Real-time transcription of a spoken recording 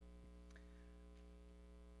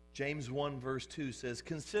James 1 verse 2 says,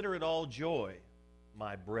 "Consider it all joy,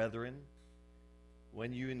 my brethren,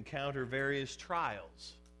 when you encounter various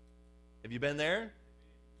trials." Have you been there?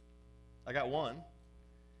 I got one.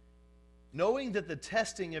 "Knowing that the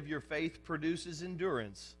testing of your faith produces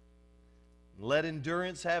endurance. Let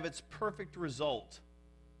endurance have its perfect result,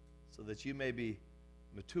 so that you may be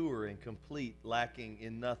mature and complete, lacking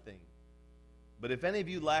in nothing. But if any of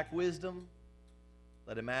you lack wisdom,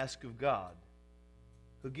 let him ask of God,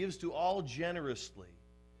 who gives to all generously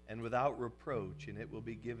and without reproach, and it will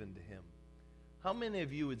be given to him." How many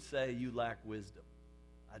of you would say you lack wisdom?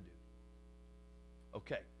 I do.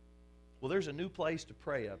 Okay. Well, there's a new place to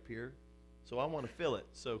pray up here, so I want to fill it.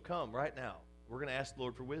 So come right now. We're going to ask the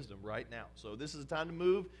Lord for wisdom right now. So this is the time to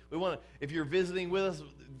move. We want to, if you're visiting with us,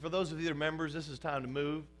 for those of you that are members, this is time to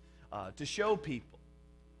move, to show people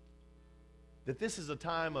that this is a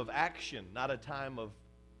time of action, not a time of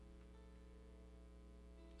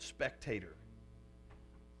spectator.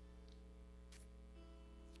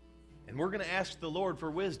 And we're going to ask the Lord for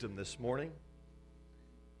wisdom this morning,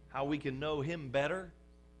 how we can know him better.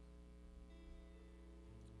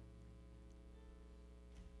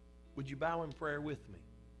 Would you bow in prayer with me?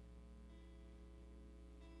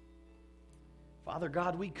 Father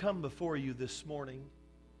God, we come before you this morning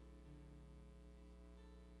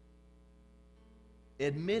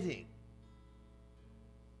admitting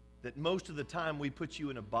that most of the time we put you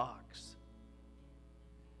in a box,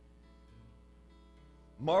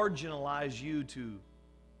 marginalize you to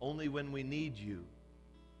only when we need you.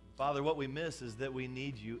 Father, what we miss is that we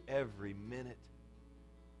need you every minute.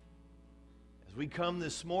 As we come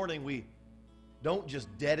this morning, we don't just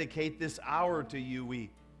dedicate this hour to you, we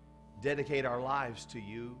dedicate our lives to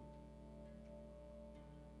you.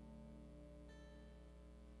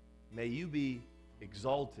 May you be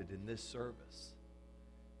exalted in this service.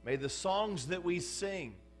 May the songs that we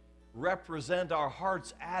sing represent our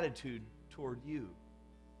heart's attitude toward you.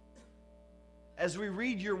 As we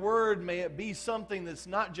read your word, may it be something that's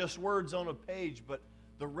not just words on a page, but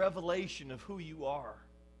the revelation of who you are.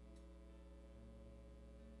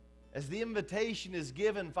 As the invitation is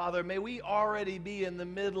given, Father, may we already be in the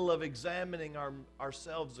middle of examining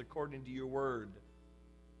ourselves according to your word.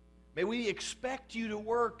 May we expect you to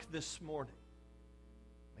work this morning.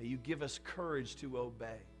 May you give us courage to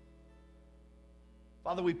obey.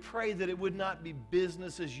 Father, we pray that it would not be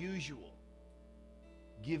business as usual.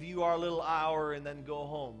 Give you our little hour and then go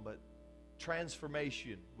home, but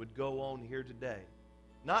transformation would go on here today.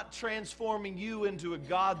 Not transforming you into a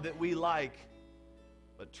God that we like,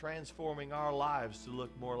 but transforming our lives to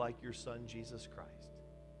look more like your Son, Jesus Christ.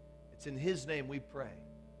 It's in his name we pray.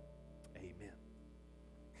 Amen.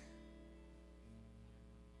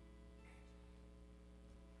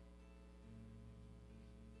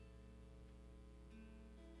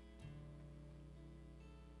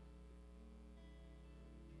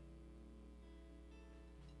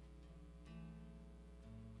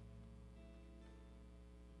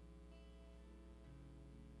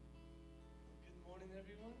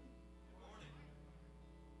 Everyone? Good morning.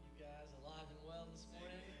 You guys alive and well this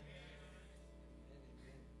morning? Amen,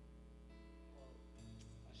 amen. Well,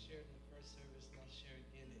 I shared in the first service and I'll share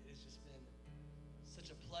again. It's just been such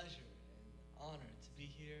a pleasure and honor to be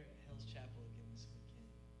here at Hills Chapel again this weekend.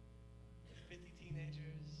 With 50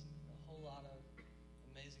 teenagers and a whole lot of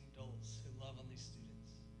amazing adults who love on these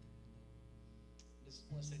students. I just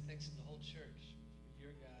want to say thanks to the whole church for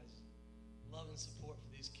your guys' love and support for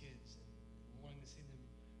these kids. Wanting to see them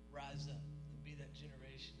rise up and be that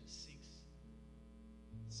generation that seeks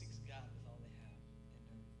God with all they have.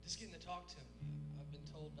 And just getting to talk to them, I've been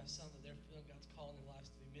told by some that they're feeling God's call in their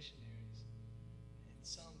lives to be missionaries, and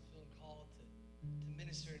some feeling called to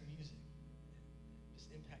minister in music and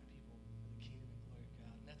just impact people for the kingdom and glory of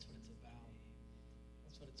God. And that's what it's about.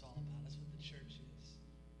 That's what it's all about. That's what the church is.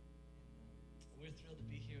 And we're thrilled to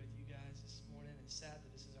be here with you guys this morning. It's sad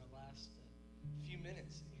that this is our last few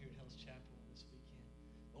minutes here at Hills Chapel.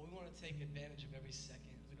 But we want to take advantage of every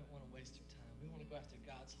second. We don't want to waste our time. We want to go after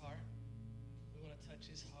God's heart. We want to touch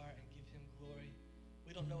his heart and give him glory.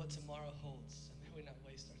 We don't know what tomorrow holds, so may we not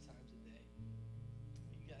waste our time today.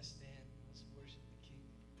 You guys stand and let's worship the King.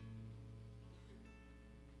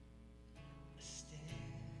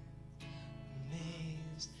 Stand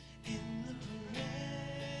amazed in the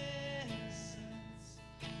presence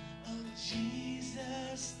of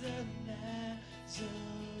Jesus the Nazarene.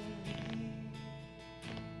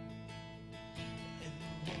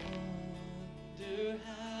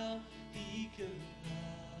 How he could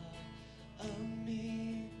love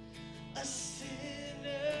me, a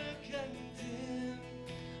sinner condemned,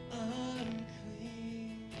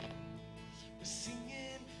 unclean. We're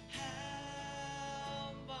singing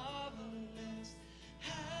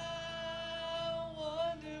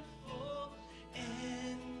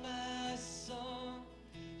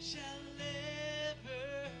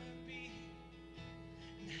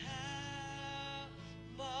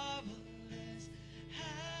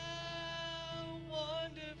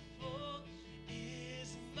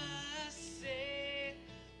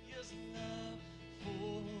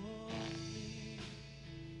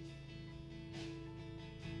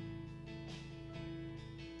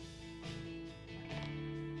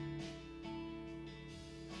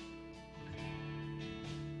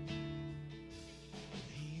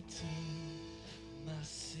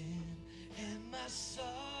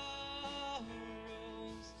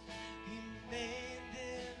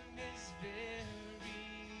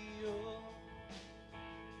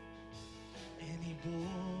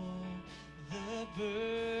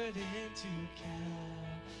to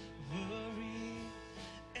Calvary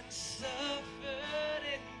and suffered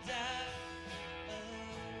and died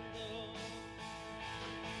alone,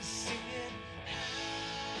 singing,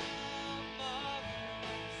 how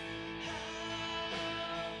marvelous,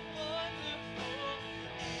 how wonderful,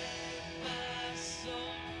 and my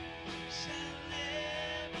soul shall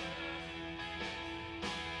never.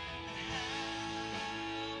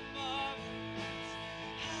 How marvelous,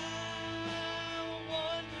 how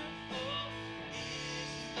wonderful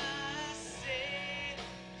is my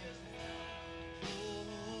Savior's love for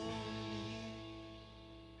me.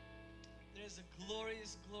 There's a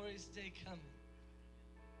glorious, glorious day coming.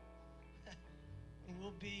 And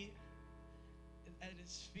we'll be at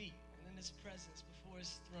his feet and in his presence before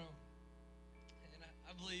his throne. And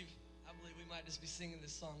I believe we might just be singing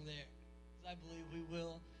this song there. I believe we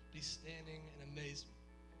will be standing in amazement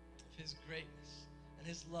of his greatness and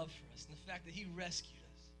his love for us and the fact that he rescued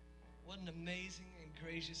us. What an amazing and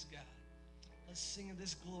gracious God. Let's sing of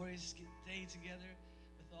this glorious day together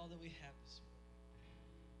with all that we have this morning.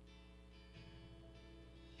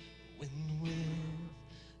 When with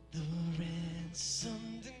the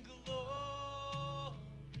ransomed in glory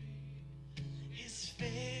his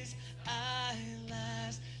face I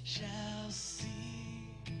last shall see,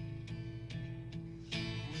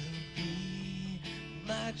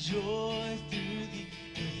 my joy through the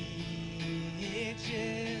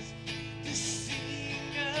ages, to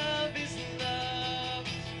sing of his love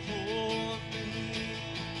for me.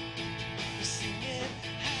 We're singing,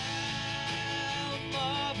 how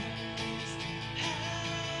marvelous,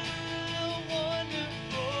 how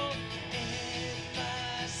wonderful, and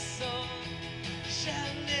my song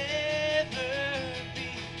shall never be.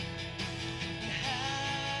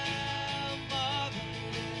 How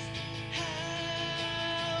marvelous,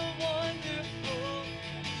 how wonderful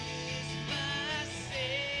is my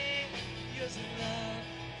Savior's love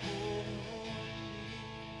for me.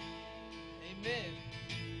 Amen.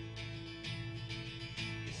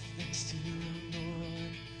 Give thanks to the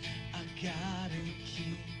Lord, our God and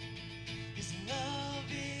King. His love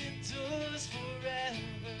endures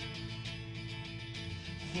forever.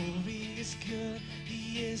 For he is good, he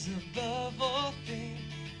is above all things.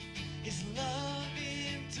 His love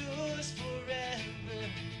endures forever.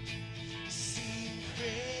 Sing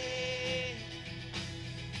praise,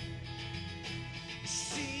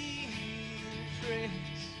 sing praise.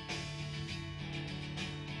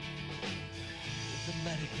 With the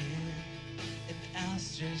mighty hand and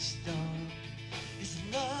outstretched arm, his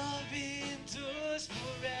love endures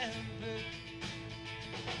forever.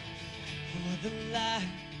 For the life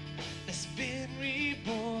that's been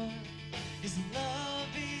reborn, his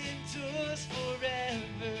love endures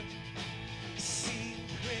forever. Sing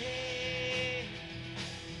praise,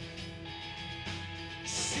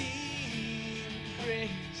 sing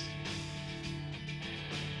praise,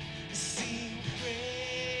 sing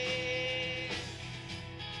praise,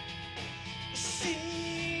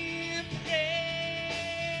 sing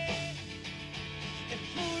praise. And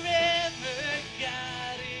forever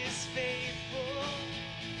God is faithful,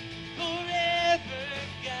 forever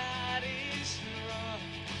God is strong,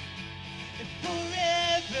 and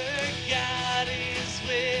forever God is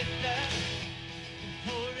with us, and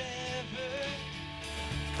forever.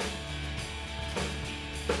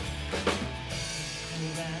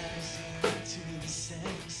 Rising to the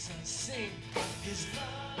setting sun, sing his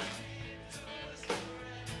love endures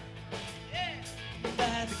forever. Yeah.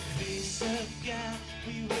 By the grace of God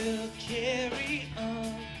we will carry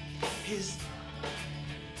on his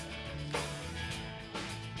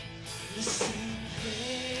sing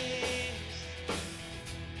praise,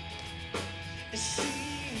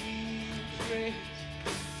 sing praise,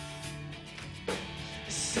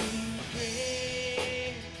 sing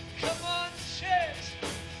praise. Come on, church,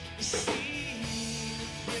 sing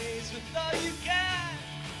praise with all you got.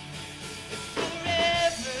 And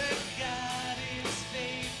forever God is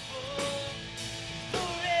faithful,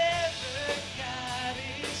 forever God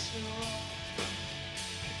is strong,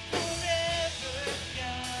 forever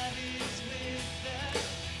God is with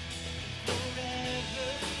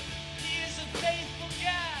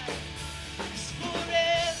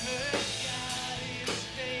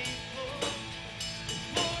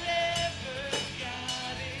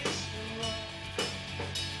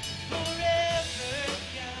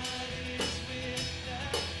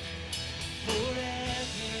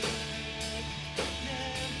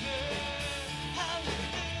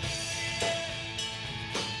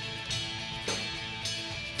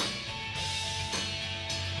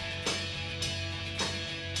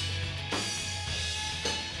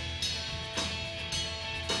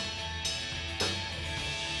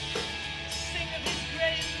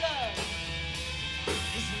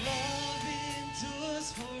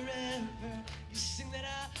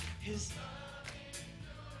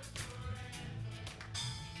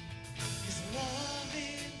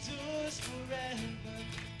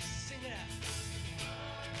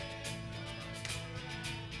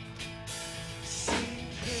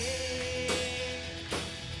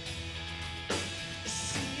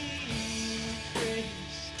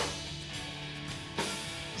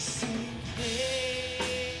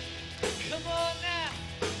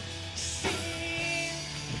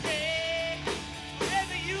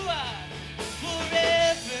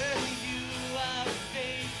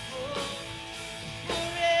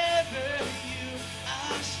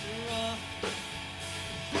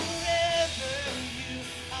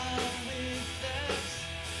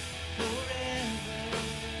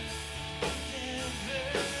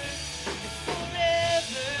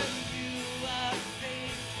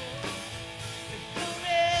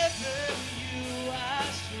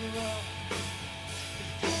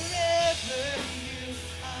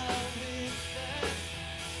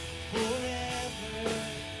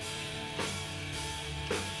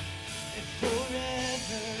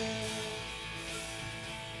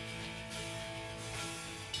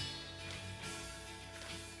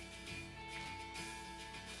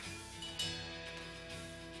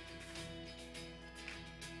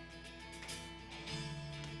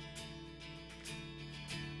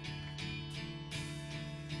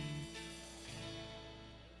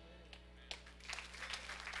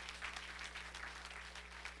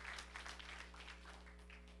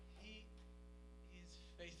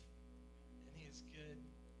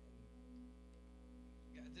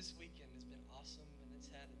this weekend has been awesome, and it's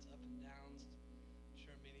had its up and downs. I'm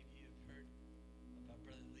sure many of you have heard about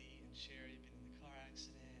Brother Lee and Sherry being in the car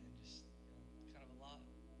accident, and just kind of a lot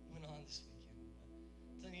went on this weekend. But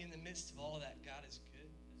I'm telling you, in the midst of all of that, God is good.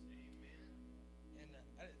 And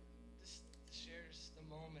just to share just a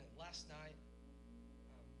moment, last night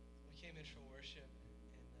we came in for worship,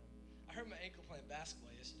 and I hurt my ankle playing basketball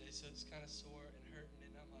yesterday, so it's kind of sore and hurting,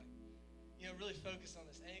 and I'm like, really focused on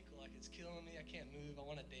this ankle, like it's killing me. I can't move. I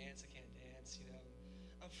want to dance. I can't dance.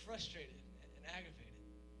 I'm frustrated and aggravated.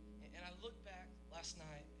 And I look back last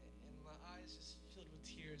night, and my eyes just filled with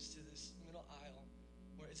tears to this middle aisle,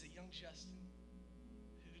 where it's a young Justin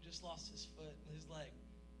who just lost his foot and his leg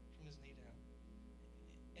from his knee down.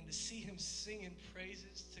 And to see him singing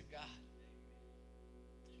praises to God,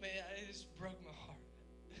 man, it just broke my heart.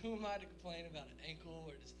 Who am I to complain about an ankle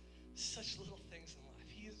or just such little things in life?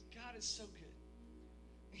 God is so good.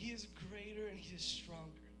 He is greater and He is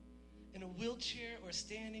stronger. In a wheelchair or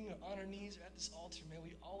standing or on our knees or at this altar, may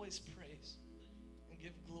we always praise and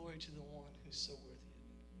give glory to the one who's so worthy of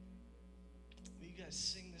it. Will you guys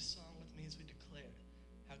sing this song with me as we declare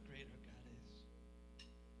how great our God is?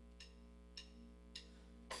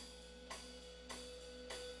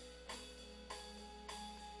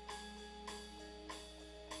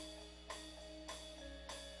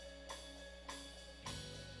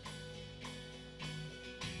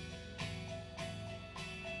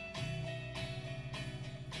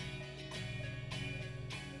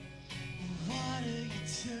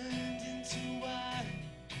 Turned into wine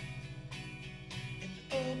and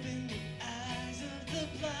opened the eyes of the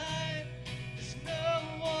blind. There's no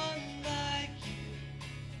one like you.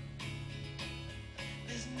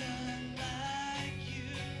 There's none like you.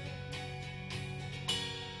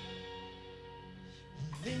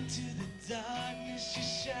 Well, into the darkness you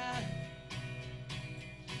shine,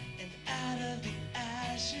 and out of the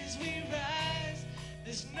ashes we rise.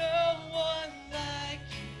 There's no one like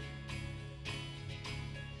you.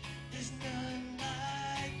 There's none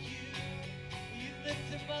like you. Will you lift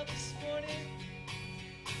Him up this morning?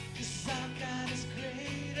 'Cause our God is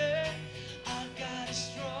greater, our God is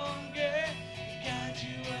stronger. God,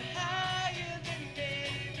 you are higher than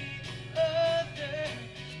any other.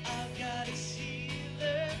 Our God is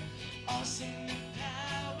healer, awesome in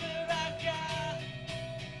power. Our God,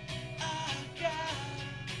 our God.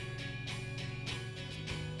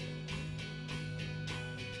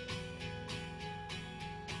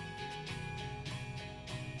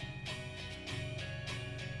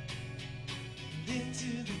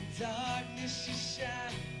 Into the darkness you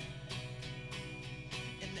shine,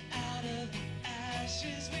 and out of the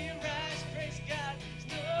ashes we rise. Praise God, there's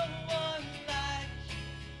no one like you.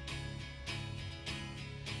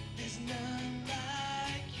 There's none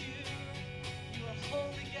like you. You are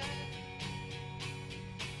holy God.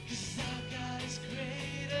 'Cause our God is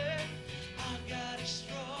greater, our God is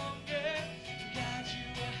stronger. God, you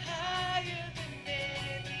are higher than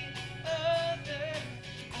any other.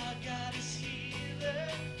 Our God is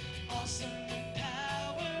healer, awesome in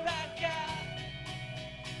power.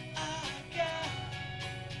 Our God,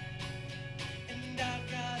 and our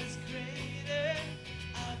God is greater,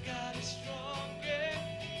 our God is stronger.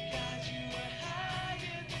 God, you are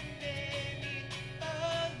higher than any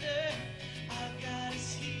other. Our God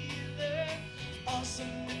is healer,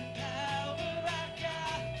 awesome in power. Our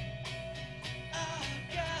God, our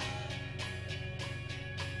God.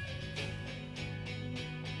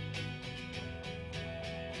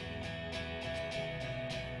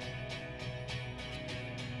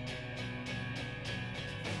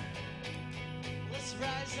 Let's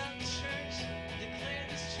rise up, church, declare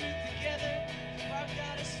this truth together. Our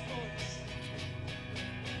God is for us.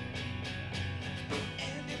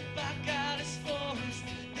 And if our God is for us,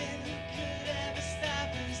 then who could ever stop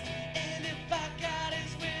us? And if our God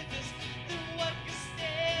is with us, then what could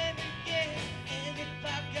stand against? And if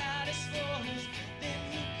our God is for us, then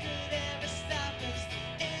who could ever stop us?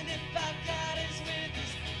 And if our God is with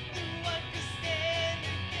us, then what could stand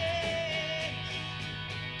against?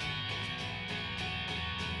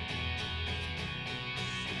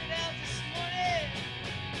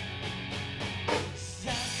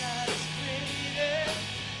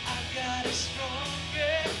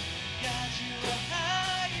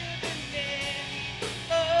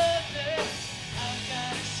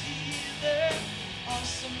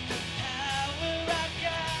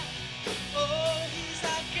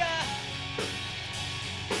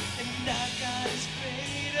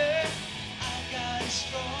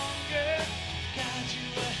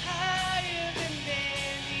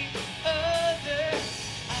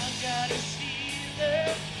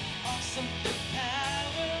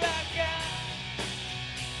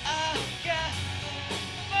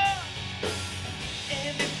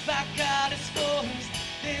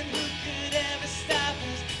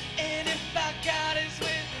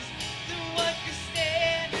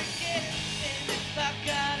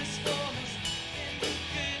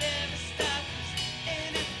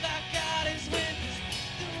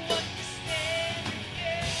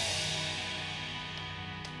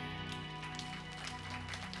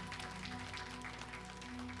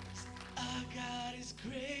 is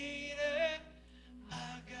greater.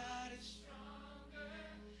 Our God is stronger.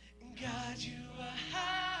 And God, you are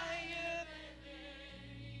higher than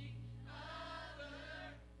any other.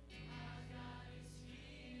 Our God is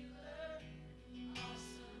healer.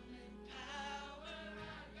 Awesome in power.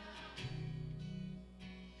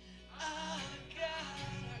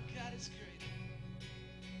 Our God is greater.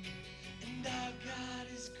 And our God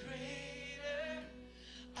is greater.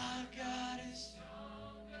 Our God is stronger.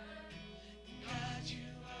 And God, you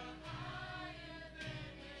are higher than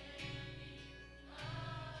any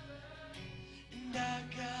other. And our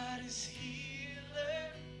God is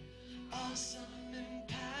healer. Awesome in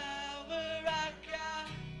power. Our God.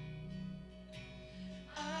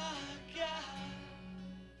 Our God.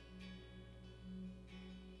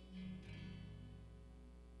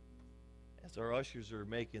 As our ushers are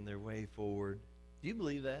making their way forward, do you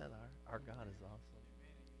believe that? Our God is awesome.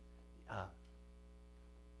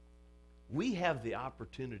 We have the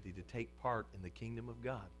opportunity to take part in the kingdom of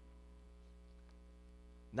God.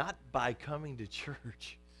 Not by coming to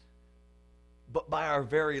church, but by our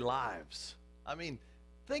very lives. I mean,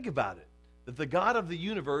 think about it. That the God of the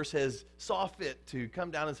universe has saw fit to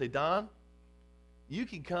come down and say, Don, you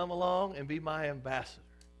can come along and be my ambassador.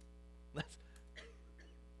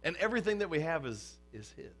 And everything that we have is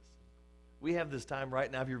his. We have this time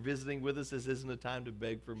right now. If you're visiting with us, this isn't a time to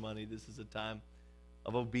beg for money. This is a time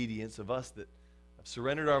of obedience of us that have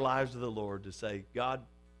surrendered our lives to the Lord to say, God,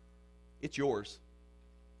 it's yours.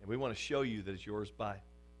 And we want to show you that it's yours by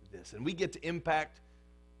this. And we get to impact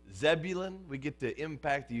Zebulon. We get to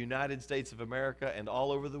impact the United States of America and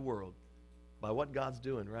all over the world by what God's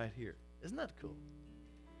doing right here. Isn't that cool?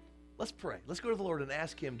 Let's pray. Let's go to the Lord and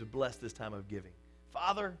ask him to bless this time of giving.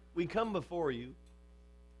 Father, we come before you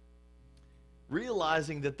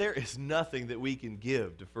realizing that there is nothing that we can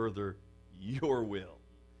give to further your will,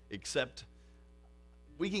 except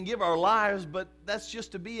we can give our lives, but that's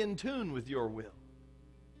just to be in tune with your will.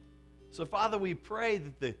 So, Father, we pray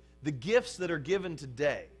that the gifts that are given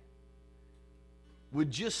today would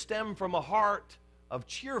just stem from a heart of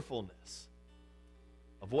cheerfulness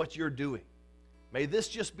of what you're doing. May this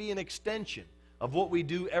just be an extension of what we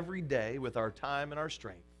do every day with our time and our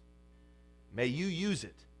strength. May you use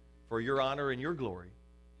it for your honor and your glory.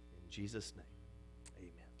 In Jesus' name,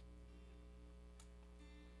 amen.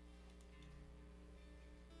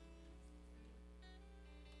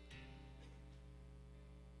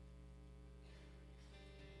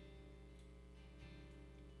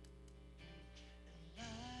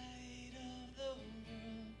 Light of the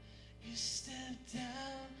world, you step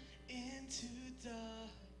down into darkness.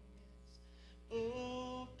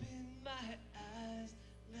 Open my eyes,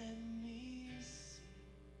 let me see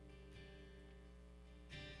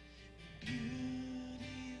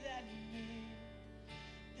beauty that made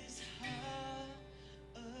this heart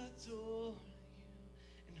adore you,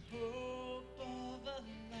 and hope of a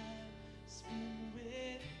life spent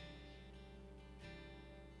with.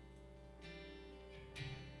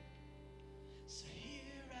 So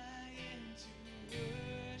here I am to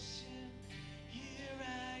worship, here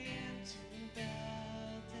I am to bow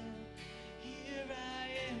down, here I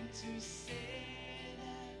am to say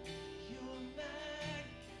that you're my God.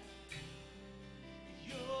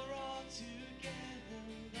 You're altogether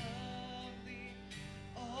lovely,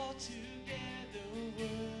 altogether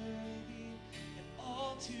worthy, and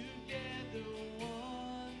altogether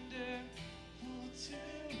wonderful too.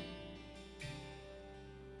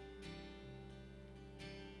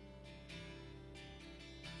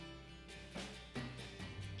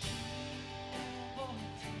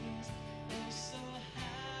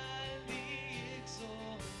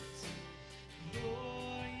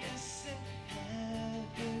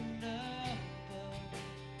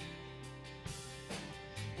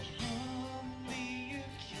 Humbly you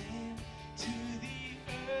came to the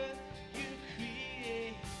earth.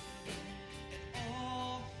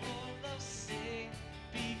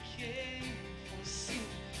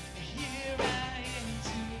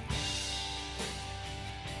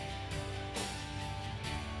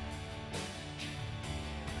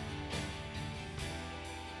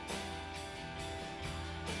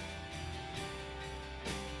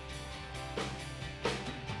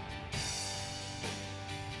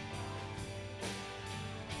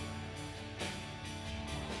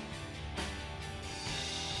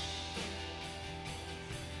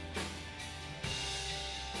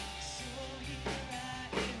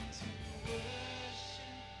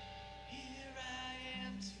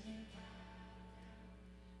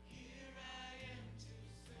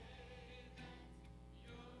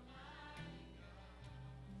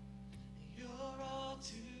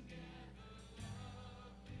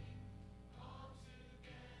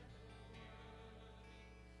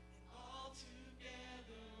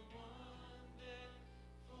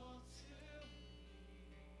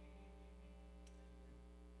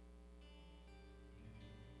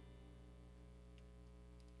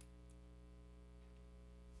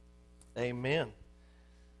 Amen.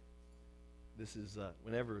 This is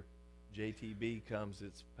whenever JTB comes,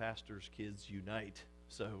 it's Pastors Kids Unite.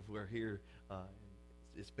 So we're here.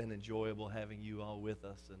 It's been enjoyable having you all with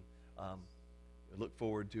us, and we look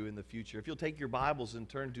forward to in the future. If you'll take your Bibles and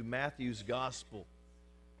turn to Matthew's Gospel,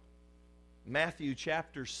 Matthew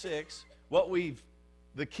chapter 6.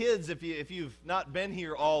 The kids, if you've not been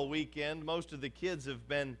here all weekend, most of the kids have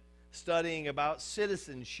been studying about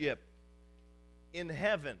citizenship in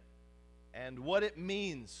heaven and what it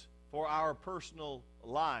means for our personal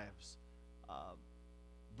lives.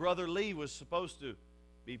 Brother Lee was supposed to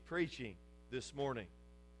be preaching this morning.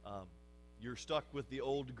 You're stuck with the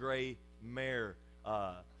old gray mare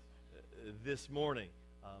this morning.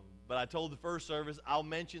 But I told the first service I'll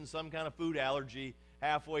mention some kind of food allergy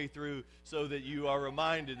halfway through so that you are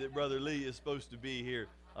reminded that Brother Lee is supposed to be here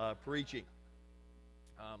preaching.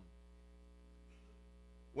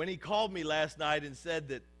 When he called me last night and said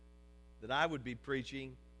that I would be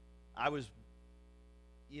preaching, I was,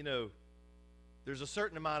 there's a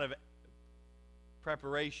certain amount of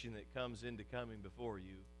preparation that comes into coming before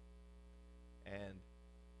you, and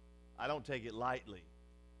I don't take it lightly.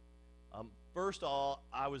 First of all,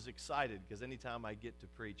 I was excited because anytime I get to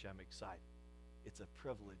preach, I'm excited. It's a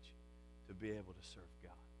privilege to be able to serve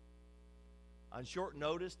God. On short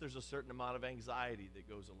notice, there's a certain amount of anxiety that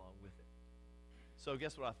goes along with it. So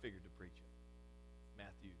guess what I figured to preach on?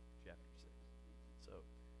 Matthew chapter 6. So,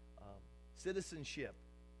 citizenship,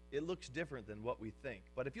 it looks different than what we think.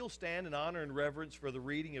 But if you'll stand in honor and reverence for the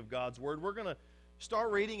reading of God's Word, we're going to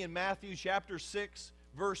start reading in Matthew chapter 6,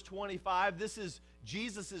 verse 25. This is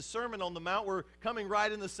Jesus' Sermon on the Mount. We're coming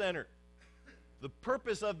right in the center. The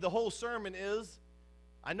purpose of the whole sermon is,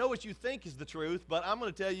 I know what you think is the truth, but I'm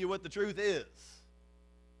going to tell you what the truth is.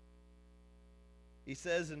 He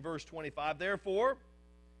says in verse 25, therefore,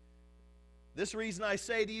 this reason I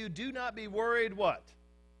say to you, do not be worried what?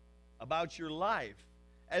 About your life,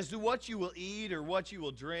 as to what you will eat or what you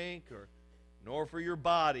will drink, nor for your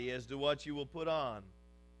body as to what you will put on.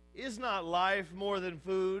 Is not life more than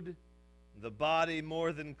food, the body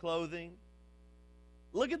more than clothing?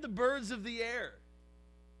 Look at the birds of the air.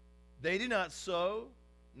 They do not sow,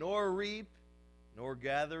 nor reap, nor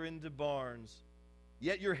gather into barns,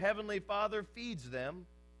 yet your heavenly Father feeds them.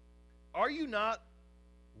 Are you not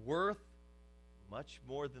worth much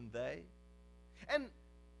more than they? And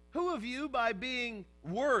who of you, by being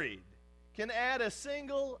worried, can add a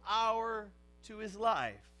single hour to his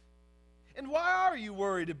life? And why are you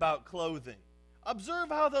worried about clothing? Observe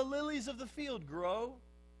how the lilies of the field grow.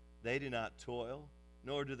 They do not toil,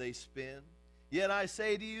 nor do they spin. Yet I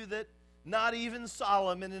say to you that not even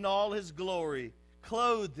Solomon in all his glory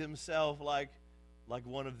clothed himself like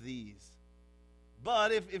one of these.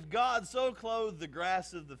 But if God so clothed the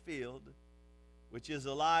grass of the field, which is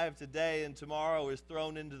alive today and tomorrow is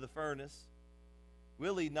thrown into the furnace,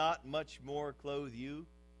 will he not much more clothe you,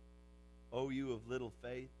 O you of little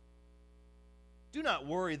faith? Do not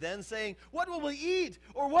worry then, saying, what will we eat,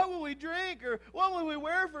 or what will we drink, or what will we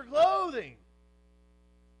wear for clothing?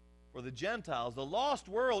 For the Gentiles, the lost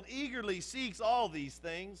world, eagerly seeks all these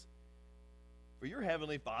things. For your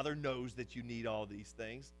heavenly Father knows that you need all these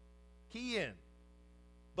things. Key in.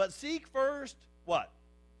 But seek first, what?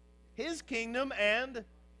 His kingdom and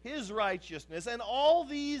his righteousness, and all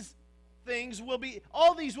these will be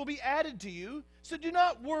added to you. So do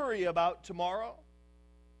not worry about tomorrow,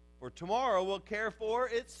 for tomorrow will care for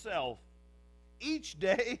itself. Each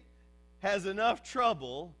day has enough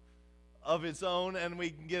trouble of its own, and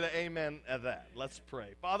we can get an amen at that. Let's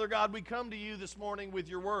pray. Father God, we come to you this morning with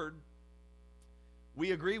your word.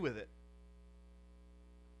 We agree with it.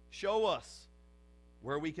 Show us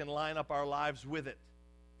where we can line up our lives with it.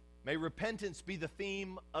 May repentance be the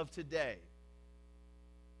theme of today.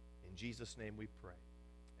 In Jesus' name we pray.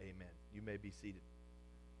 Amen. You may be seated.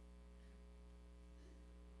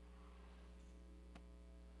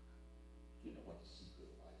 You know what the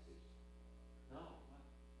secret of life is? No.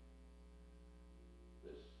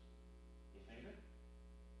 This. Your finger?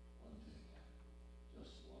 One thing.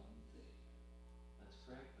 Just one thing. That's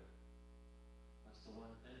correct, but what's the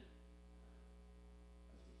one thing?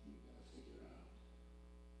 I think you've got to figure out.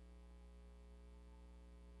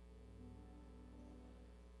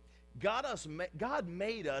 God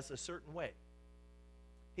made us a certain way.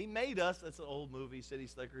 He made us, that's an old movie, City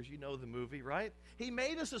Slickers, you know the movie, right? He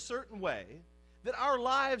made us a certain way that our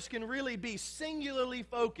lives can really be singularly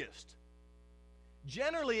focused.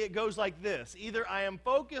 Generally, it goes like this. Either I am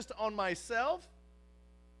focused on myself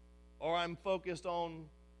or I'm focused on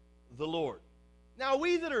the Lord. Now,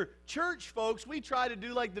 we that are church folks, we try to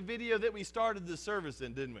do like the video that we started the service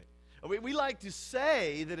in, didn't we? We like to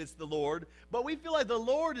say that it's the Lord, but we feel like the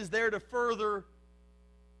Lord is there to further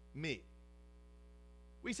me.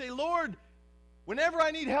 We say, Lord, whenever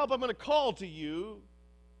I need help, I'm going to call to you,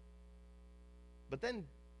 but then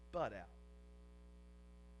butt out.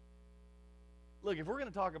 Look, if we're going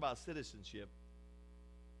to talk about citizenship,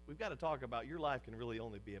 we've got to talk about your life can really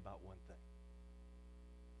only be about one thing.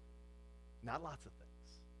 Not lots of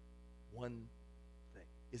things. One thing.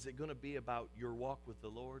 Is it going to be about your walk with the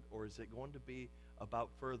Lord, or is it going to be about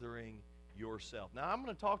furthering yourself? Now, I'm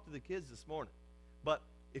going to talk to the kids this morning, but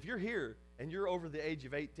if you're here and you're over the age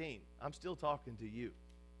of 18, I'm still talking to you.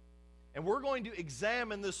 And we're going to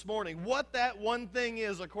examine this morning what that one thing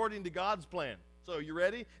is according to God's plan. So, you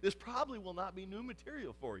ready? This probably will not be new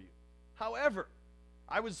material for you. However,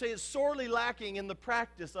 I would say it's sorely lacking in the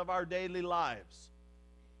practice of our daily lives.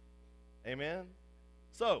 Amen?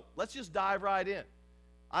 So, let's just dive right in.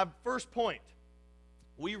 First point.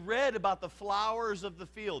 We read about the flowers of the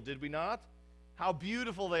field, did we not? How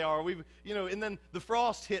beautiful they are. And then the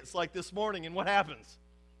frost hits like this morning, and what happens?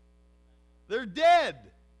 They're dead.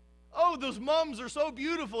 Oh, those mums are so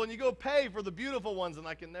beautiful, and you go pay for the beautiful ones, and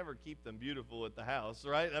I can never keep them beautiful at the house,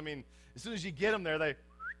 right? I mean, as soon as you get them there, that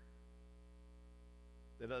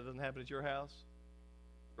doesn't happen at your house,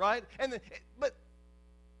 right? But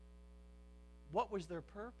what was their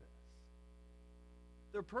purpose?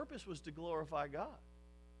 Their purpose was to glorify God.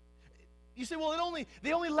 You say, well,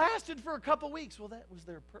 they only lasted for a couple weeks. Well, that was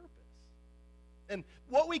their purpose. And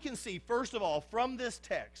what we can see, first of all, from this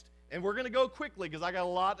text, and we're going to go quickly because I got a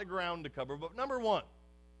lot of ground to cover, but number one,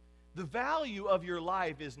 the value of your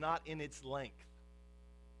life is not in its length.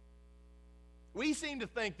 We seem to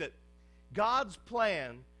think that God's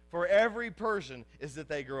plan for every person is that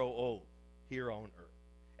they grow old here on earth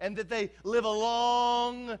and that they live a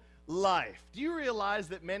long life. Do you realize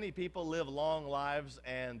that many people live long lives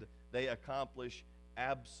and they accomplish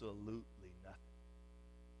absolutely nothing?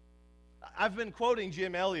 I've been quoting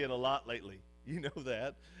Jim Elliot a lot lately. You know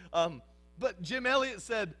that. But Jim Elliot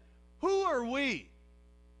said, who are we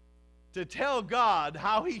to tell God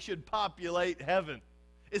how he should populate heaven?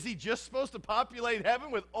 Is he just supposed to populate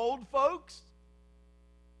heaven with old folks?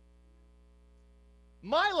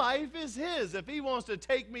 My life is his. If he wants to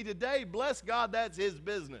take me today, bless God, that's his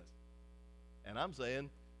business. And I'm saying,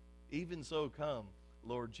 even so come,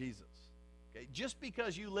 Lord Jesus. Okay? Just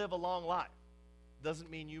because you live a long life doesn't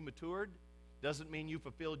mean you matured, doesn't mean you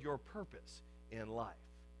fulfilled your purpose in life.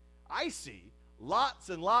 I see lots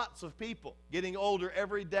and lots of people getting older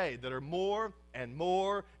every day that are more and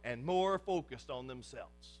more and more focused on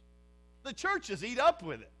themselves. The churches eat up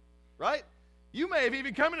with it, right? You may have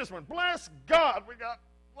even come in this one. Bless God, we got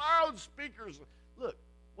loudspeakers. Look,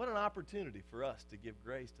 what an opportunity for us to give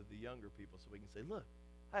grace to the younger people so we can say, look,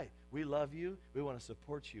 hey, we love you. We want to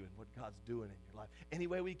support you in what God's doing in your life any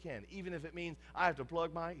way we can, even if it means I have to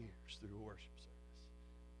plug my ears through a worship service.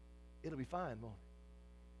 It'll be fine, won't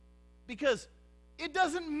it? Because it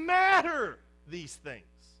doesn't matter, these things,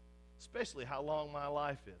 especially how long my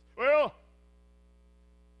life is. Well,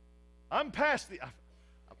 I'm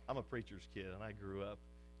a preacher's kid, and I grew up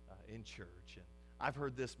in church, and I've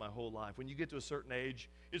heard this my whole life. When you get to a certain age,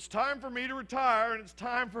 it's time for me to retire, and it's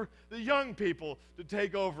time for the young people to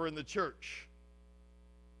take over in the church.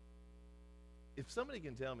 If somebody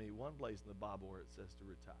can tell me one place in the Bible where it says to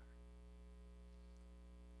retire,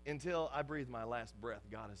 until I breathe my last breath,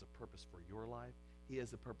 God has a purpose for your life. He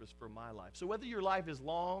has a purpose for my life. So whether your life is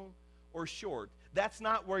long or short, that's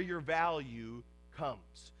not where your value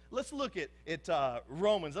comes. Let's look at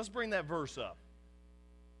Romans. Let's bring that verse up.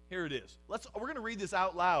 Here it is. We're going to read this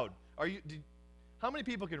out loud. How many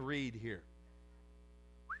people can read here?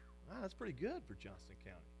 Wow, that's pretty good for Johnston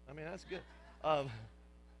County. I mean, that's good.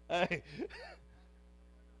 Hey,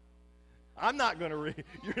 I'm not going to read.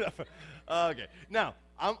 You're not. Okay. Now,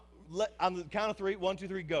 on the count of three, 1, 2,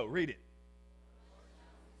 3, go. Read it.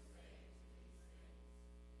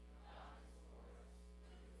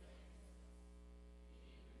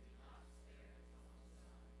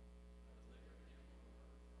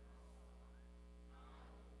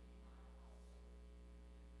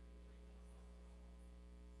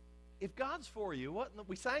 If God's for you,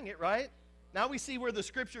 we sang it, right? Now we see where the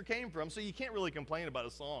scripture came from, so you can't really complain about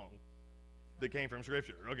a song that came from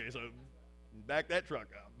scripture. Okay, so back that truck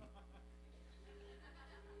up.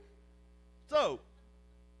 So,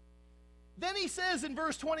 then he says in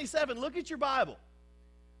verse 27, look at your Bible.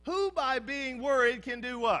 Who by being worried can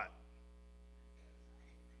do what?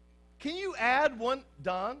 Can you add one?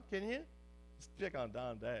 Don, can you? Let's pick on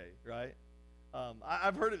Don Day, right?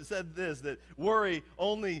 I've heard it said this, that worry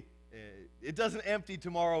only It doesn't empty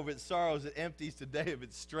tomorrow of its sorrows. It empties today of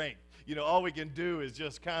its strength. All we can do is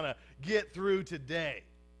just kind of get through today.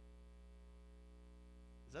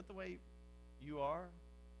 Is that the way you are?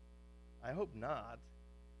 I hope not.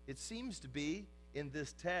 It seems to be in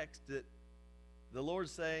this text that the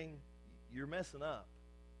Lord's saying you're messing up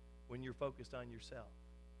when you're focused on yourself.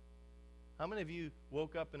 How many of you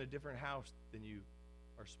woke up in a different house than you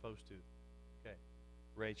are supposed to? Okay.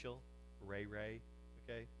 Rachel, Ray,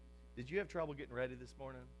 okay. Did you have trouble getting ready this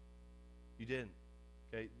morning? You didn't.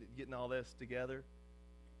 Okay, getting all this together,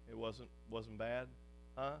 it wasn't bad,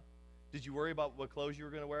 huh? Did you worry about what clothes you were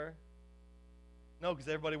going to wear? No, because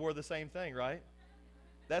everybody wore the same thing, right?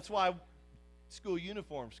 That's why school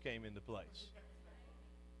uniforms came into place.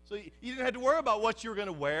 So you didn't have to worry about what you were going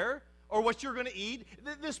to wear or what you're going to eat.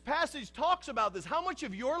 This passage talks about this. How much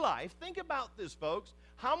of your life, think about this, folks,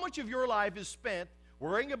 how much of your life is spent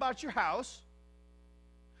worrying about your house,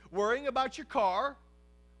 worrying about your car,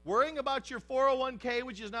 worrying about your 401k,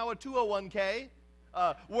 which is now a 201k,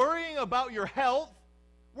 worrying about your health,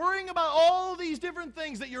 worrying about all these different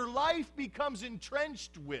things that your life becomes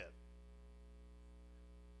entrenched with.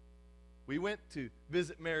 We went to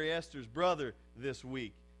visit Mary Esther's brother this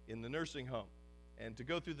week in the nursing home, and to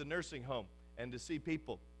go through the nursing home and to see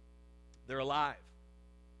people, they're alive.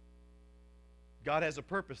 God has a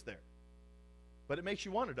purpose there. But it makes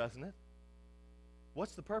you wonder, doesn't it?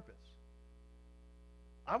 What's the purpose?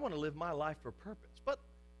 I want to live my life for purpose. But,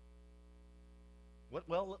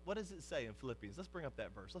 what does it say in Philippians? Let's bring up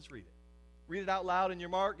that verse. Let's read it. Read it out loud in your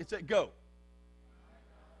mark. It said, go.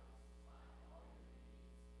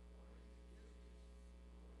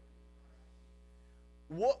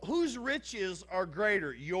 Whose riches are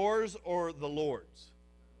greater, yours or the Lord's?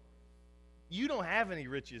 You don't have any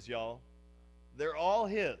riches, y'all. They're all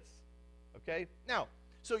His. Okay? Now,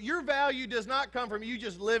 so your value does not come from you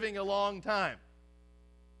just living a long time.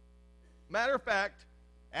 Matter of fact,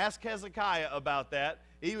 ask Hezekiah about that.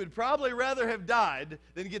 He would probably rather have died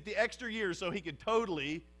than get the extra years so he could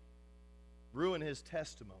totally ruin his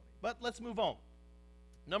testimony. But let's move on.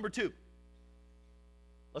 Number 2.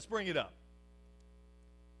 Let's bring it up.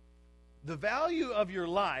 The value of your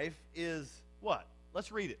life is what?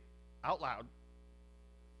 Let's read it out loud.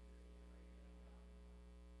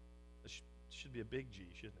 This should be a big G,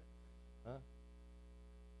 shouldn't it? Huh?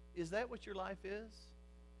 Is that what your life is?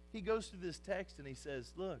 He goes through this text and he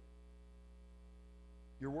says, look,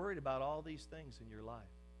 you're worried about all these things in your life.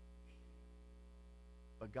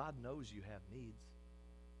 But God knows you have needs.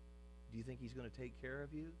 Do you think He's going to take care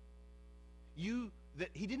of you?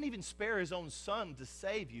 He didn't even spare His own Son to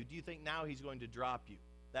save you. Do you think now He's going to drop you?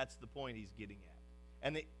 That's the point He's getting at.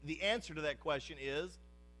 And the answer to that question is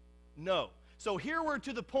no. So here we're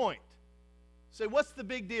to the point. Say, what's the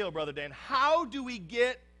big deal, Brother Dan? How do we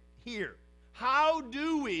get here? How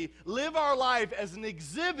do we live our life as an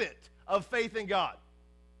exhibit of faith in God?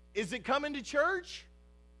 Is it coming to church?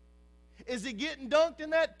 Is it getting dunked in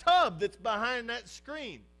that tub that's behind that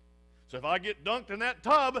screen? So if I get dunked in that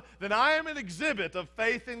tub, then I am an exhibit of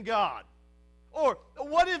faith in God. Or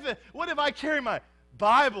what if I carry my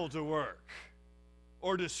Bible to work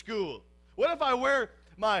or to school? What if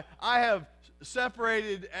I have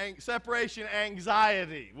separation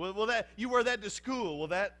anxiety? Will that you wear that to school?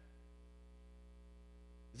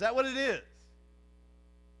 Is that what it is?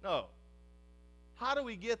 No. How do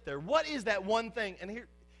we get there? What is that one thing? And here,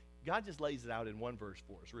 God just lays it out in one verse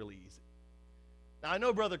for us, really easy. Now, I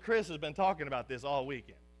know Brother Chris has been talking about this all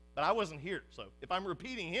weekend, but I wasn't here. So if I'm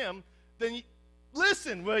repeating him, then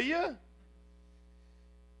listen, will you?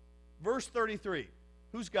 Verse 33.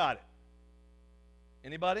 Who's got it?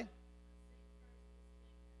 Anybody?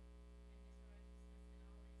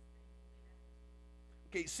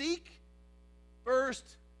 Okay, seek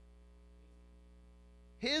first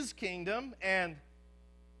His kingdom and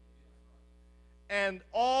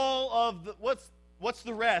all of the what's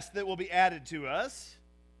the rest that will be added to us?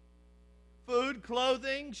 Food,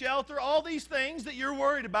 clothing, shelter, all these things that you're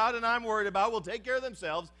worried about and I'm worried about will take care of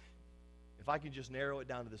themselves if I can just narrow it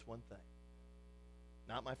down to this one thing.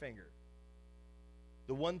 Not my finger.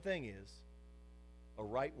 The one thing is a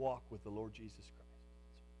right walk with the Lord Jesus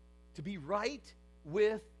Christ. To be right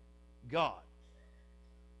with God.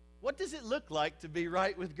 What does it look like to be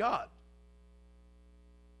right with God?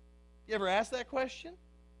 You ever ask that question?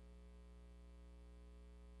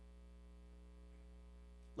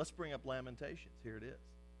 Let's bring up Lamentations. Here it is.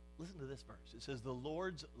 Listen to this verse. It says, the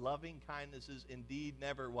Lord's loving kindnesses indeed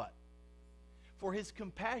never what? For His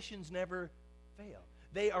compassions never fail.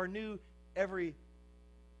 They are new every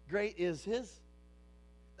great is His.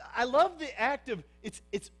 I love the act of,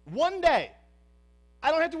 it's one day.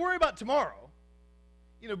 I don't have to worry about tomorrow.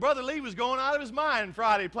 You know, Brother Lee was going out of his mind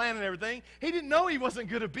Friday planning everything. He didn't know he wasn't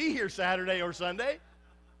going to be here Saturday or Sunday.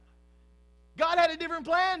 God had a different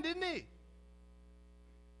plan, didn't he?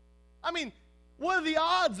 I mean, what are the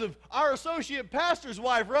odds of our associate pastor's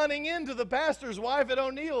wife running into the pastor's wife at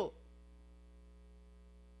O'Neill?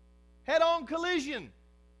 Head-on collision.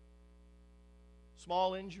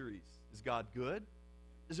 Small injuries. Is God good?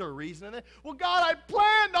 Is there a reason in it? Well, God, I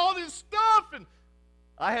planned all this stuff, and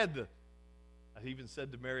I even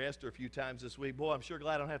said to Mary Esther a few times this week, boy, I'm sure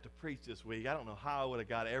glad I don't have to preach this week. I don't know how I would have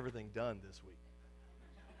got everything done this week.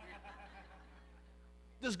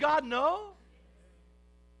 Does God know?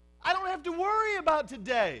 I don't have to worry about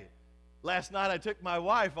today. Last night I took my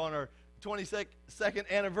wife on her 22nd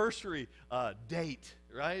anniversary date,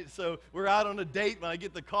 right? So we're out on a date when I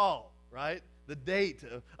get the call, right? The date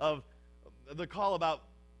of the call about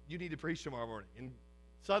you need to preach tomorrow morning. And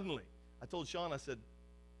suddenly, I told Sean, I said,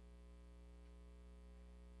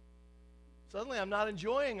 suddenly I'm not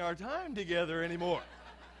enjoying our time together anymore.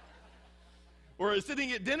 We're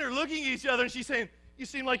sitting at dinner looking at each other, and she's saying, you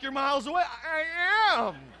seem like you're miles away. I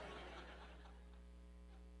am.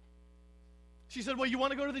 She said, well, you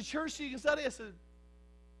want to go to the church so you can study? I said,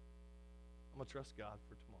 I'm going to trust God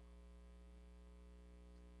for tomorrow.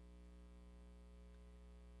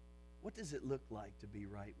 What does it look like to be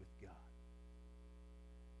right with God?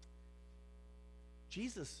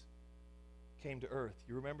 Jesus came to earth.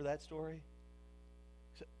 You remember that story?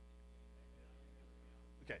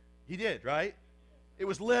 Okay, he did, right? It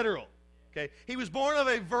was literal. Okay, he was born of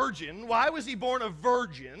a virgin. Why was he born a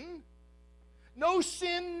virgin? No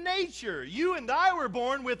sin nature. You and I were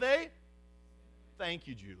born with a, thank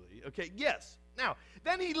you, Julie. Okay, yes. Now,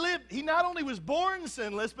 then he not only was born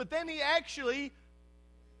sinless, but then he actually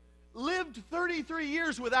lived 33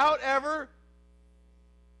 years without ever,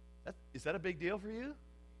 is that a big deal for you?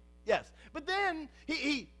 Yes. But then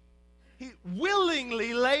he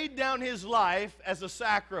willingly laid down his life as a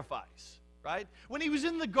sacrifice, right? When he was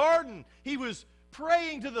in the garden, he was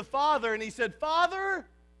praying to the Father, and he said, Father,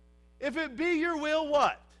 if it be your will,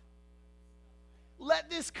 what? Let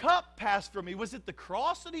this cup pass from me. Was it the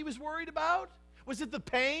cross that he was worried about? Was it the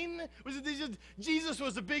pain? Was it just, Jesus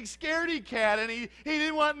was a big scaredy cat, and he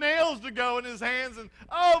didn't want nails to go in his hands, and,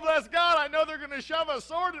 oh, bless God, I know they're going to shove a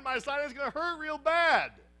sword in my side, it's going to hurt real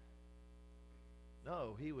bad.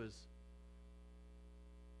 No, he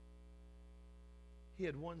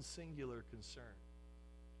had one singular concern,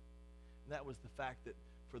 and that was the fact that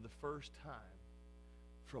for the first time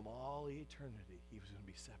from all eternity, he was going to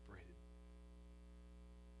be separated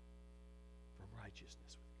from righteousness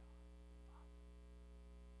with God.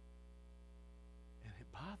 And it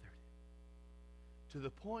bothered him to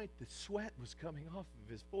the point that sweat was coming off of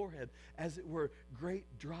his forehead as it were great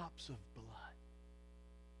drops of blood.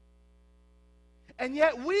 And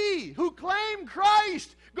yet we, who claim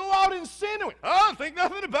Christ, go out and sin. And I don't think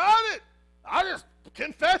nothing about it. I'll just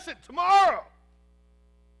confess it tomorrow.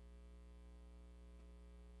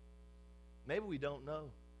 Maybe we don't know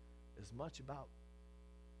as much about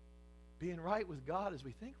being right with God as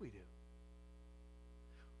we think we do.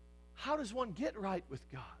 How does one get right with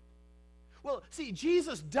God? Well, see,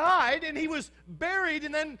 Jesus died and he was buried,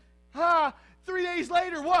 and then 3 days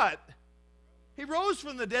later, what? He rose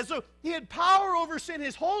from the dead. So he had power over sin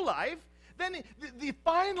his whole life. Then the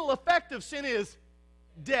final effect of sin is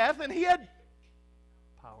death, and he had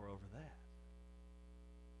power over that.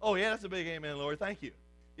 Oh, yeah, that's a big amen, Lord. Thank you.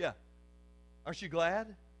 Yeah. Aren't you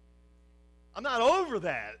glad? I'm not over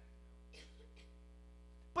that.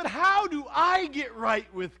 But how do I get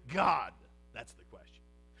right with God? That's the question.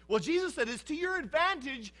 Well, Jesus said, it's to your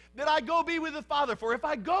advantage that I go be with the Father. For if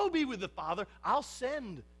I go be with the Father, I'll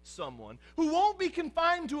send someone who won't be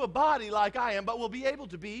confined to a body like I am, but will be able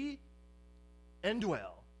to be and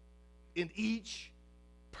dwell in each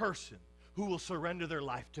person who will surrender their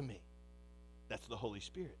life to me. That's the Holy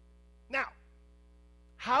Spirit. Now,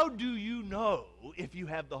 how do you know if you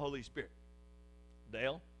have the Holy Spirit?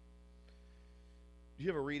 Dale, do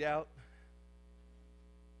you have a readout?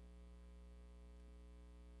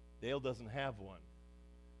 Dale doesn't have one.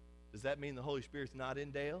 Does that mean the Holy Spirit's not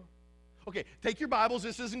in Dale? Okay, take your Bibles.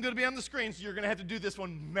 This isn't going to be on the screen, so you're going to have to do this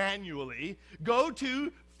one manually. Go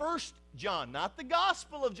to 1 John, not the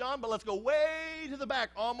Gospel of John, but let's go way to the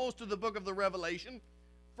back, almost to the book of the Revelation.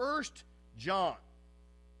 1 John.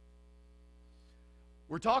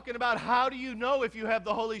 We're talking about how do you know if you have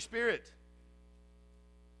the Holy Spirit?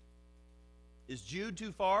 Is Jude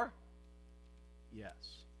too far? Yes.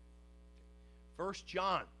 1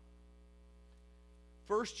 John.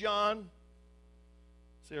 1 John.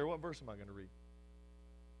 Sarah, what verse am I going to read?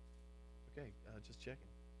 Okay, just checking.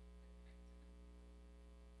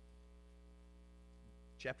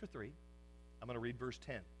 Chapter 3, I'm going to read verse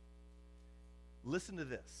 10. Listen to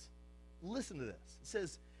this. Listen to this. It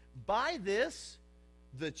says, by this,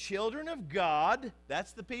 the children of God,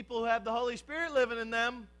 that's the people who have the Holy Spirit living in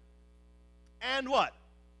them, and what?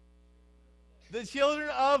 The children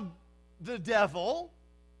of the devil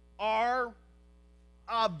are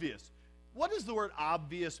obvious. What does the word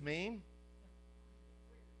obvious mean?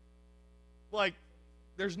 Like,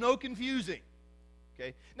 there's no confusing.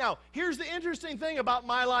 Okay? Now, here's the interesting thing about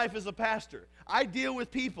my life as a pastor. I deal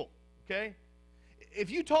with people, okay?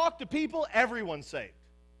 If you talk to people, everyone's saved.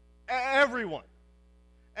 Everyone.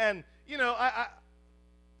 And, you know,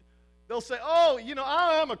 they'll say, oh, you know,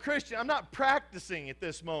 I'm a Christian. I'm not practicing at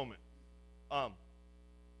this moment.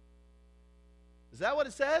 Is that what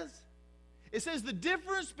it says? It says the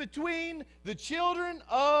difference between the children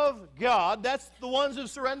of God, that's the ones who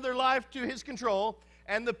surrender their life to His control,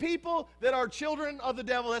 and the people that are children of the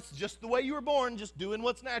devil, that's just the way you were born, just doing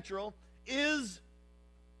what's natural, is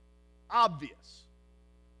obvious.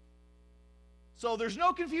 So there's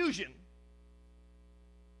no confusion.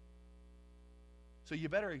 So you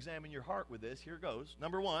better examine your heart with this. Here goes.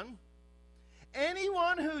 Number one,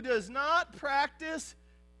 anyone who does not practice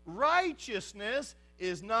righteousness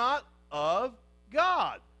is not of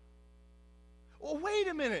God. Well, wait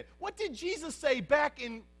a minute. What did Jesus say back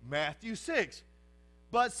in Matthew 6?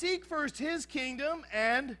 But seek first His kingdom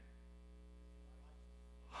and...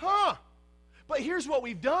 But here's what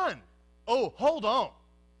we've done. Oh, hold on.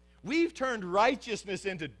 We've turned righteousness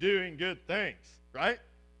into doing good things, right?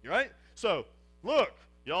 Right? So, look,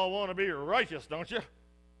 y'all want to be righteous, don't you?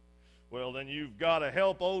 Well, then you've got to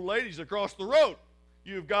help old ladies across the road.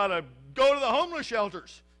 You've got to go to the homeless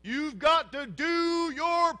shelters. You've got to do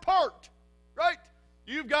your part, right?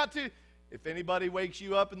 You've got to, if anybody wakes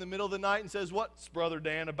you up in the middle of the night and says, what's Brother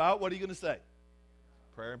Dan about? What are you going to say?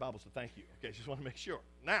 Prayer and Bible, so thank you. Okay, just want to make sure.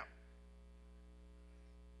 Now,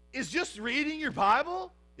 is just reading your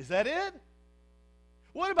Bible, is that it?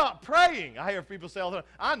 What about praying? I hear people say all the time,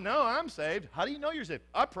 I know I'm saved. How do you know you're saved?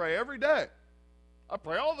 I pray every day. I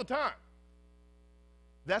pray all the time.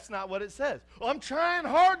 That's not what it says. Well, I'm trying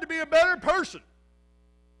hard to be a better person.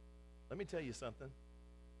 Let me tell you something.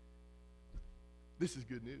 This is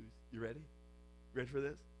good news. You ready? Ready for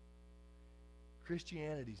this?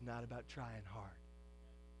 Christianity's not about trying hard.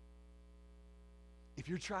 If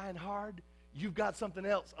you're trying hard, you've got something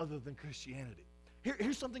else other than Christianity.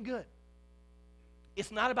 Here's something good.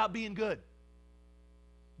 It's not about being good.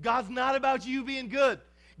 God's not about you being good.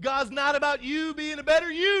 God's not about you being a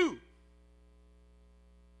better you.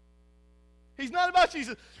 He's not about you. He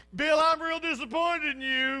says, Bill, I'm real disappointed in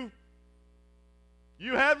you.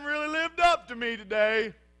 You haven't really lived up to me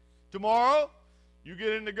today. Tomorrow, you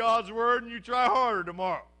get into God's Word and you try harder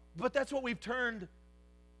tomorrow. But that's what we've turned.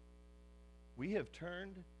 We have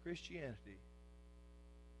turned Christianity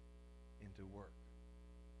into work.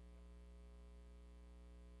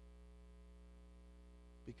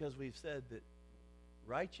 Because we've said that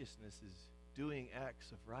righteousness is doing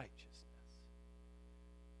acts of righteousness.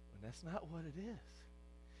 And that's not what it is.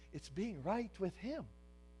 It's being right with Him.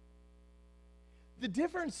 The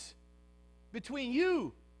difference between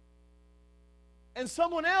you and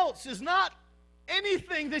someone else is not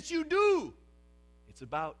anything that you do. It's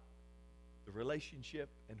about the relationship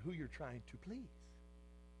and who you're trying to please.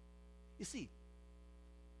 You see,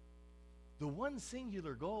 the one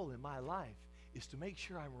singular goal in my life is to make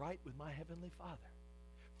sure I'm right with my Heavenly Father.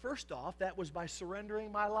 First off, that was by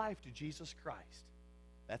surrendering my life to Jesus Christ.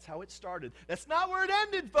 That's how it started. That's not where it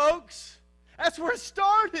ended, folks. That's where it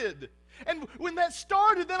started. And when that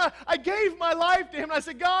started, then I gave my life to Him. And I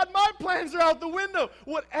said, God, my plans are out the window.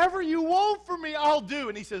 Whatever you want from me, I'll do.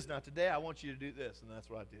 And He says, now today I want you to do this. And that's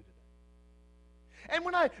what I did today. And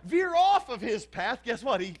when I veer off of His path, guess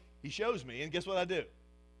what? He shows me. And guess what I do?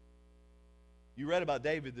 You read about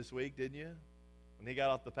David this week, didn't you? When he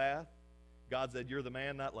got off the path, God said, you're the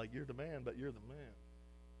man, not like you're the man, but you're the man.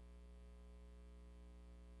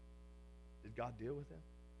 Did God deal with him?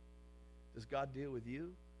 Does God deal with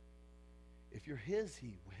you? If you're His,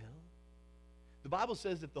 He will. The Bible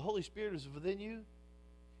says if the Holy Spirit is within you,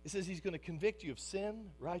 it says He's going to convict you of sin,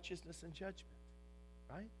 righteousness, and judgment.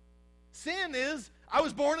 Right? Sin is, I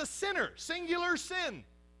was born a sinner, singular sin.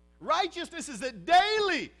 Righteousness is that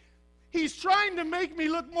daily He's trying to make me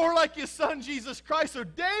look more like His Son, Jesus Christ. So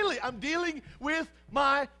daily I'm dealing with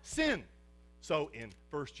my sin. So in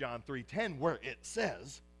 1 John 3:10, where it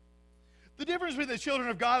says, The difference between the children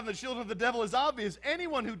of God and the children of the devil is obvious.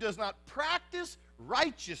 Anyone who does not practice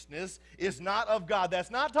righteousness is not of God. That's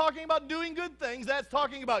not talking about doing good things. That's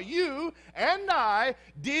talking about you and I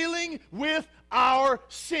dealing with our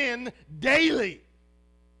sin daily.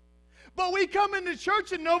 But we come into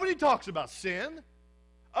church and nobody talks about sin.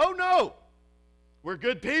 Oh no, we're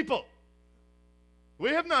good people. We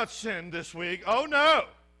have not sinned this week. Oh no.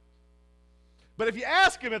 But if you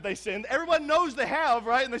ask them if they sinned, everyone knows they have,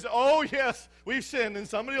 right? And they say, oh yes, we've sinned. And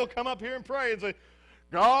somebody will come up here and pray and say,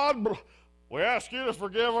 God, we ask you to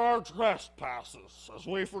forgive our trespasses as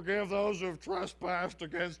we forgive those who have trespassed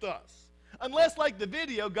against us. Unless, like the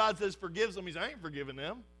video, God says forgives them. He says, I ain't forgiving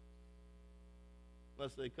them.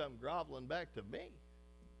 Unless they come groveling back to me.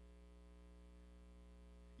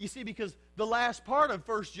 You see, because the last part of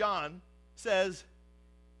 1 John says,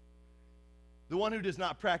 the one who does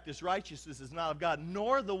not practice righteousness is not of God,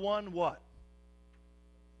 nor the one what?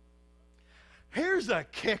 Here's a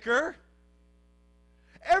kicker.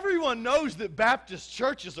 Everyone knows that Baptist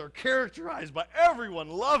churches are characterized by everyone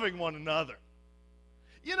loving one another.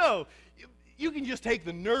 You know, you can just take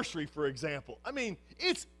the nursery, for example. I mean,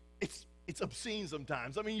 it's obscene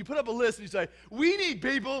sometimes. I mean, you put up a list and you say, we need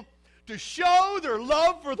people to show their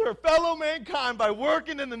love for their fellow mankind by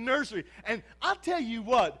working in the nursery. And I'll tell you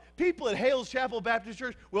what, people at Hales Chapel Baptist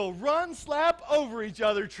Church will run slap over each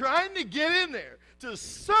other trying to get in there to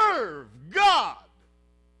serve God.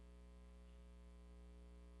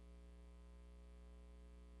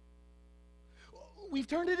 We've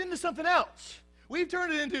turned it into something else. We've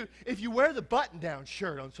turned it into, if you wear the button-down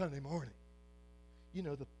shirt on Sunday morning, you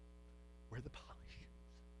know, wear the polished shoes.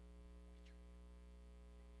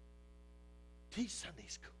 Teach Sunday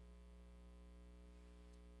school.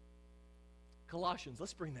 Colossians,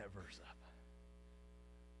 let's bring that verse up.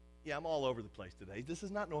 Yeah, I'm all over the place today. This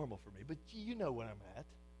is not normal for me, but you know where I'm at.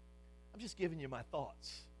 I'm just giving you my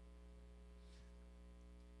thoughts.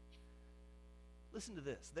 Listen to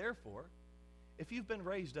this. Therefore, if you've been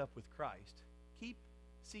raised up with Christ, keep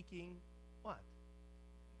seeking what?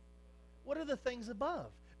 What are the things above?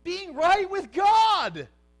 Being right with God.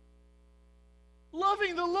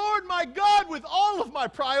 Loving the Lord my God with all of my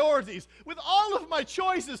priorities, with all of my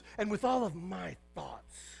choices, and with all of my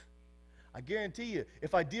thoughts. I guarantee you,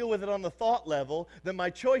 if I deal with it on the thought level, then my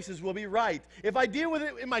choices will be right. If I deal with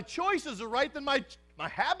it and my choices are right, then my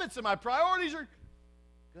habits and my priorities are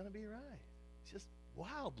going to be right. It's just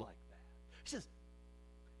wild like that. It's just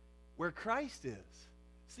where Christ is,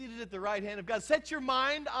 seated at the right hand of God. Set your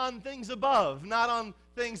mind on things above, not on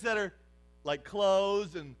things that are like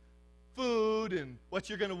clothes and food and what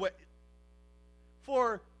you're going to wear.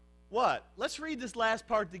 For what? Let's read this last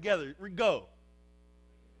part together. Go.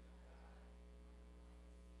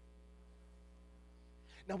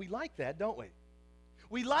 Now, we like that, don't we?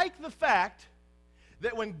 We like the fact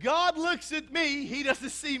that when God looks at me, he doesn't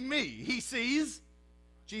see me. He sees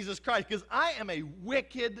Jesus Christ, because I am a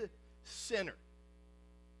wicked sinner.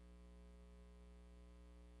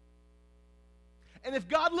 And if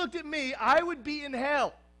God looked at me, I would be in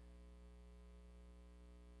hell.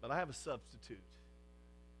 But I have a substitute,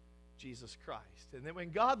 Jesus Christ. And then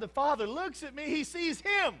when God the Father looks at me, he sees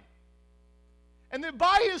him. And then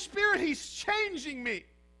by his Spirit, he's changing me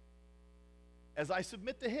as I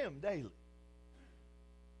submit to him daily.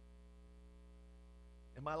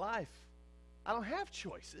 In my life, I don't have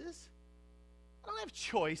choices. I don't have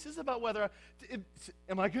choices about whether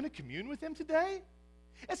am I going to commune with him today?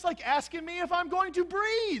 It's like asking me if I'm going to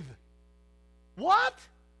breathe. What?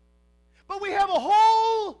 But we have a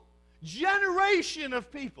whole generation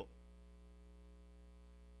of people.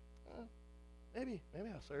 Maybe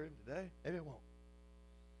I'll serve him today. Maybe I won't.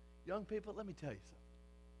 Young people, let me tell you something.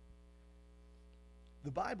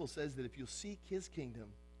 The Bible says that if you'll seek his kingdom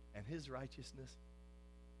and his righteousness,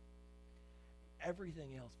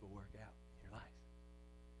 everything else will work out in your life.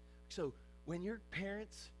 So when your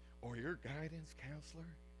parents or your guidance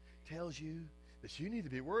counselor tells you that you need to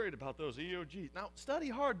be worried about those EOGs, now study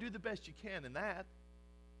hard, do the best you can in that.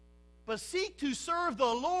 But seek to serve the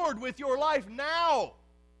Lord with your life now.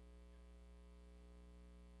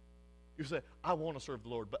 You say, I want to serve the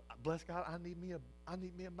Lord, but bless God, I need me a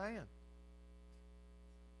man.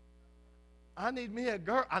 I need me a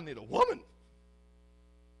girl. I need a woman.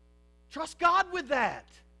 Trust God with that.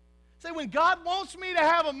 Say, when God wants me to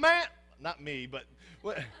have a man, not me, but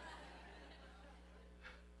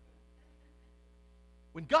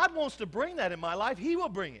when God wants to bring that in my life, he will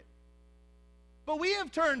bring it. But we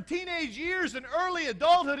have turned teenage years and early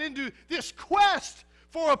adulthood into this quest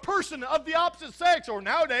for a person of the opposite sex, or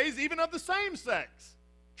nowadays even of the same sex,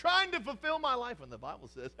 trying to fulfill my life when the Bible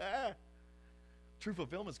says, True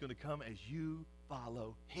fulfillment is going to come as you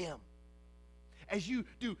follow Him, as you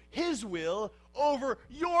do His will over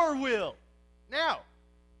your will. Now,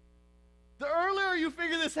 the earlier you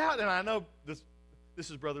figure this out, and I know this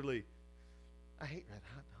is Brother Lee. I hate red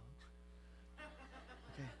hot dogs.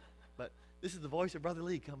 Okay, but this is the voice of Brother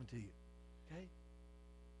Lee coming to you. Okay?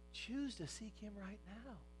 Choose to seek Him right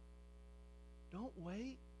now. Don't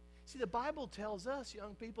wait. See, the Bible tells us,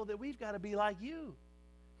 young people, that we've got to be like you.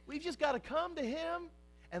 We've just got to come to Him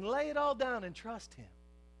and lay it all down and trust Him.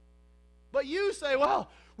 But you say, well,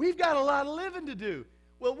 we've got a lot of living to do.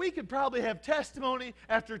 Well, we could probably have testimony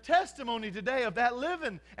after testimony today of that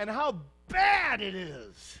living and how bad it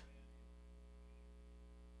is.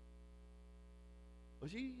 Well,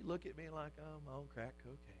 you look at me like I'm on crack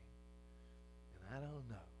cocaine, and I don't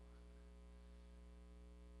know.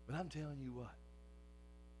 But I'm telling you what.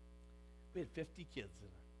 We had 50 kids in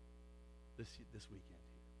this weekend here.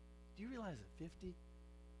 Do you realize that 50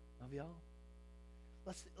 of y'all?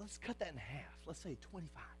 Let's cut that in half. Let's say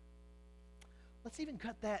 25. Let's even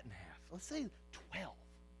cut that in half. Let's say 12.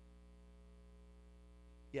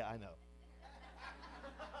 Yeah, I know.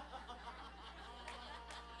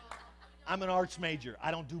 I'm an arts major. I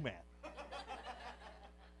don't do math.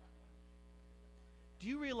 Do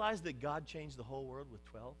you realize that God changed the whole world with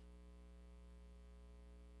 12?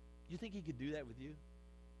 You think He could do that with you?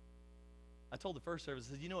 I told the first service,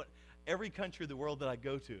 I said, you know what? Every country of the world that I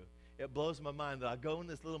go to, it blows my mind that I go in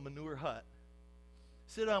this little manure hut,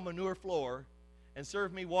 sit on a manure floor, and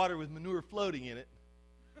serve me water with manure floating in it.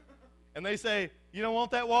 And they say, you don't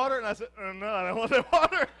want that water? And I said, no, I don't want that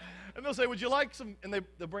water. And they'll say, would you like some? And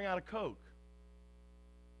they'll bring out a Coke.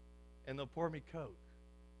 And they'll pour me Coke.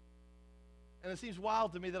 And it seems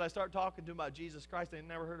wild to me that I start talking to them about Jesus Christ. They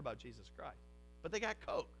never heard about Jesus Christ. But they got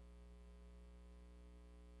Coke.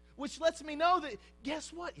 Which lets me know that,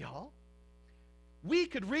 guess what, y'all? We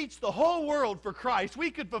could reach the whole world for Christ.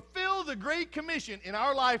 We could fulfill the Great Commission in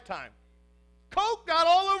our lifetime. Coke got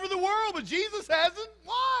all over the world, but Jesus hasn't.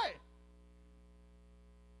 Why?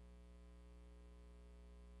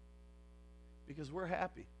 Because we're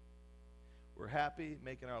happy. We're happy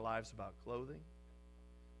making our lives about clothing.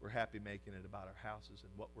 We're happy making it about our houses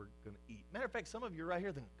and what we're going to eat. Matter of fact, some of you are right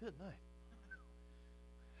here thinking, good night.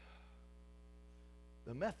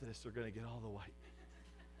 The Methodists are going to get all the white meat.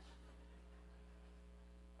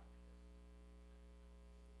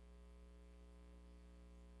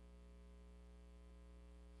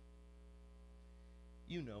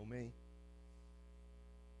 You know me.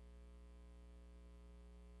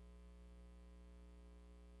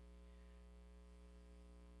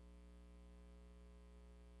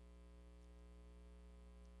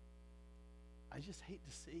 I just hate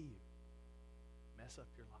to see you mess up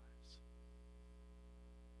your lives.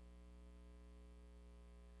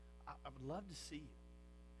 I would love to see you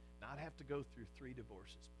not have to go through 3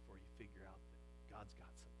 divorces before you figure out that God's got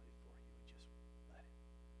somebody for you and just let it.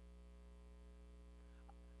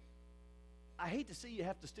 I hate to see you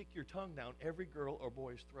have to stick your tongue down every girl or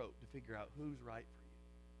boy's throat to figure out who's right for you.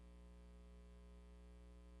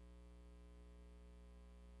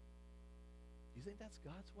 Do you think that's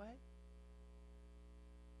God's way?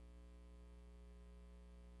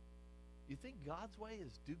 You think God's way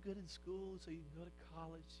is do good in school so you can go to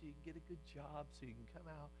college, so you can get a good job, so you can come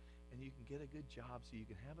out and you can get a good job, so you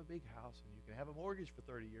can have a big house and you can have a mortgage for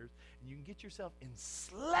 30 years and you can get yourself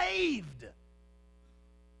enslaved?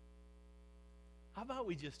 How about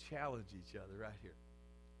we just challenge each other right here?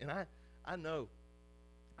 And I know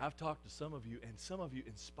I've talked to some of you, and some of you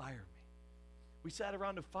inspire me. We sat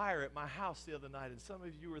around a fire at my house the other night, and some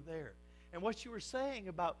of you were there. And what you were saying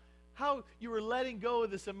about how you were letting go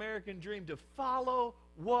of this American dream to follow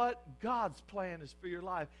what God's plan is for your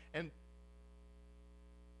life. And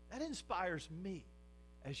that inspires me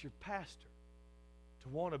as your pastor to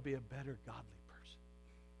want to be a better godly person.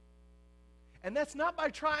 And that's not by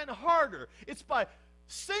trying harder. It's by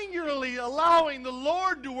singularly allowing the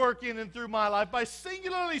Lord to work in and through my life, by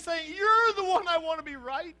singularly saying, you're the one I want to be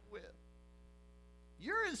right with.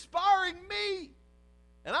 You're inspiring me.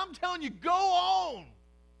 And I'm telling you, go on.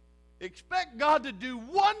 Expect God to do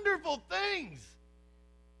wonderful things.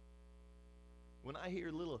 When I hear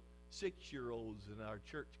little 6-year-olds in our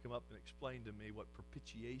church come up and explain to me what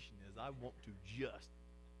propitiation is, I want to just.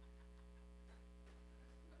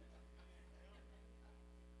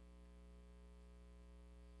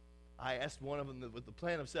 I asked one of them what the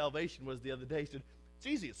plan of salvation was the other day. He said, it's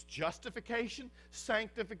easy. It's justification,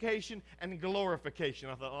 sanctification, and glorification.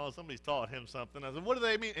 I thought, oh, somebody's taught him something. I said, what do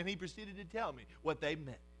they mean? And he proceeded to tell me what they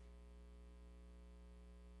meant.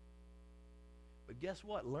 But guess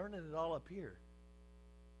what? Learning it all up here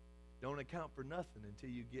don't account for nothing until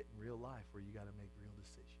you get in real life where you got to make real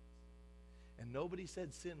decisions. And nobody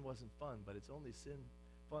said sin wasn't fun, but it's only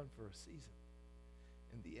fun for a season.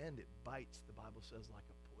 In the end, it bites, the Bible says, like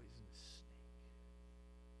a poisonous snake.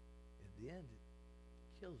 In the end,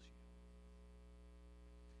 it kills you.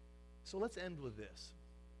 So let's end with this.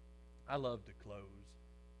 I love to close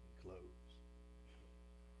and close.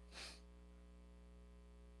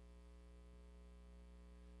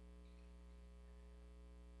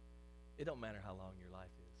 It don't matter how long your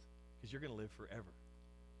life is, because you're going to live forever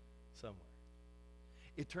somewhere.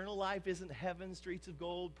 Eternal life isn't heaven, streets of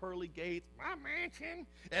gold, pearly gates, my mansion.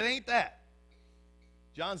 It ain't that.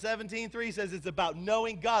 John 17:3 says it's about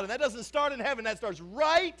knowing God, and that doesn't start in heaven. That starts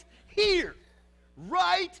right here,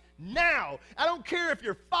 right now. I don't care if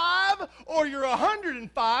you're 5 or you're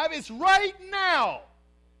 105. It's right now.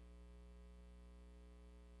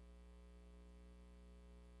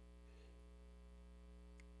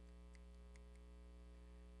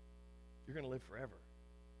 You're going to live forever.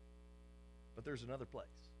 But there's another place.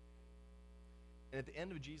 And at the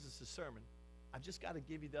end of Jesus' sermon, I've just got to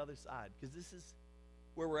give you the other side, because this is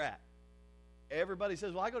where we're at. Everybody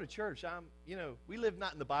says, well, I go to church. We live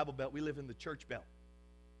not in the Bible Belt. We live in the church belt.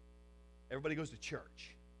 Everybody goes to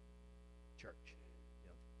church. Church.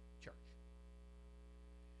 Church.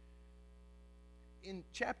 In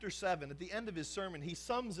chapter 7, at the end of his sermon, he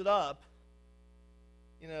sums it up,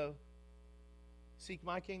 seek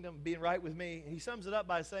my kingdom, being right with me. He sums it up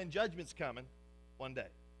by saying judgment's coming one day.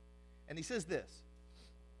 And he says this,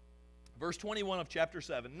 verse 21 of chapter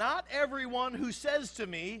 7, not everyone who says to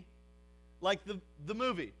me, like the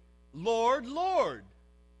movie, Lord, Lord,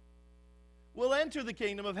 will enter the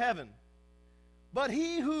kingdom of heaven, but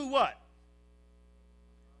he who what?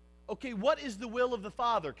 Okay, what is the will of the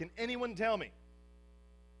Father? Can anyone tell me?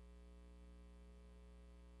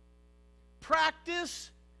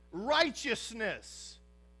 Practice righteousness.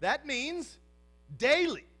 That means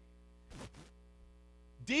daily.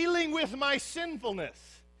 Dealing with my sinfulness.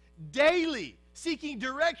 Daily. Seeking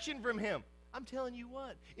direction from Him. I'm telling you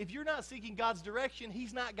what, if you're not seeking God's direction,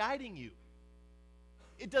 He's not guiding you.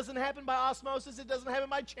 It doesn't happen by osmosis. It doesn't happen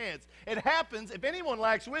by chance. It happens, if anyone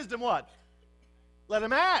lacks wisdom, what? Let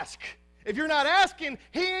him ask. If you're not asking,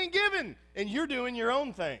 He ain't giving, and you're doing your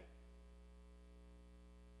own thing.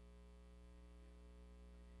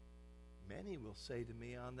 Many will say to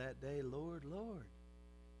me on that day, Lord, Lord,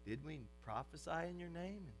 did we prophesy in your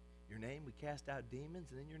name? In your name we cast out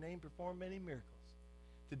demons, and in your name perform many miracles.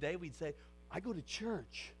 Today we'd say, I go to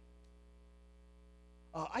church.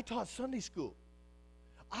 I taught Sunday school.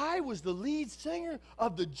 I was the lead singer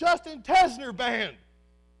of the Justin Tesner band.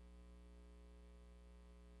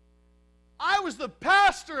 I was the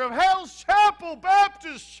pastor of Hell's Chapel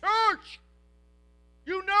Baptist Church.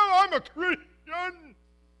 You know I'm a Christian.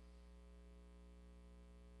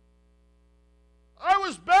 I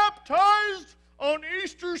was baptized on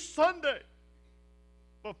Easter Sunday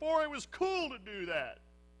before it was cool to do that.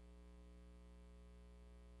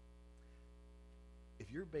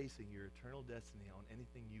 If you're basing your eternal destiny on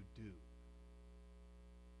anything you do,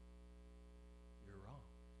 you're wrong.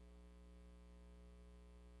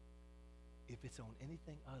 If it's on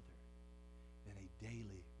anything other than a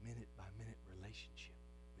daily, minute-by-minute relationship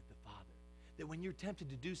with the Father, that when you're tempted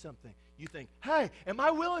to do something, you think, hey, am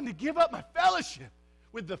I willing to give up my fellowship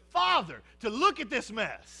with the Father to look at this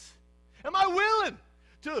mess? Am I willing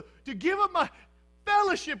to give up my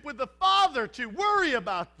fellowship with the Father to worry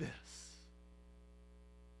about this?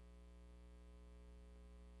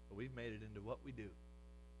 But we've made it into what we do.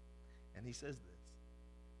 And he says this,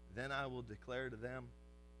 then I will declare to them.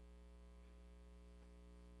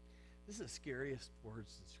 This is the scariest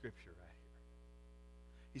words in Scripture right here.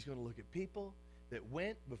 He's going to look at people that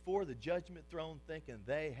went before the judgment throne thinking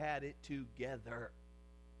they had it together.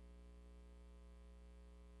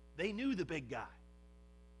 They knew the big guy.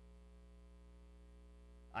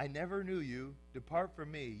 I never knew you. Depart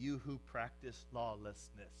from me, you who practice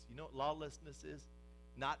lawlessness. You know what lawlessness is?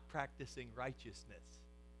 Not practicing righteousness.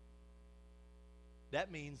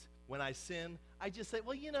 That means when I sin, I just say,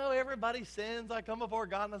 well, everybody sins. I come before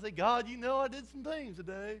God and I say, God, I did some things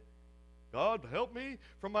today. God, help me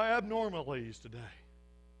from my abnormalities today.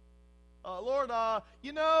 Lord,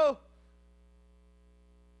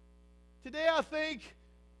 today I think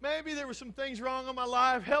maybe there were some things wrong in my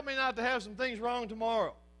life. Help me not to have some things wrong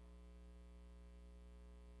tomorrow.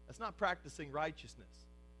 That's not practicing righteousness.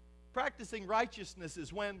 Practicing righteousness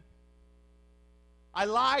is when I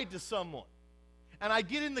lied to someone and I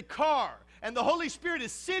get in the car and the Holy Spirit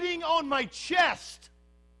is sitting on my chest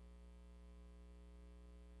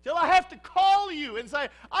Till I have to call you and say,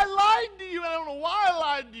 I lied to you. I don't know why I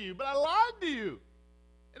lied to you, but I lied to you.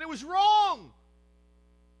 And it was wrong.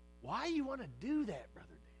 Why you want to do that, Brother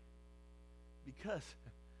Dan? Because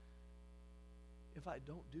if I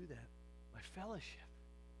don't do that, my fellowship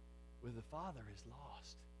with the Father is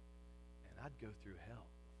lost. And I'd go through hell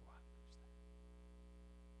before I lose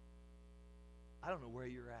that. I don't know where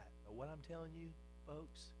you're at, but what I'm telling you,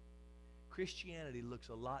 folks, Christianity looks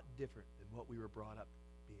a lot different than what we were brought up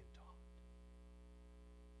being taught.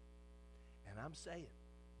 And I'm saying,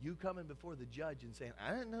 you coming before the judge and saying,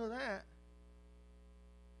 I didn't know that,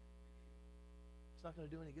 it's not going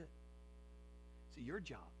to do any good. See, your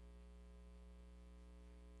job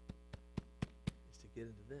is to get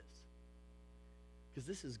into this. Because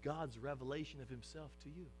this is God's revelation of himself to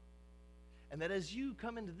you. And that as you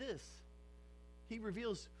come into this, he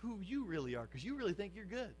reveals who you really are, because you really think you're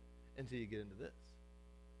good until you get into this.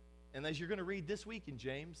 And as you're going to read this week in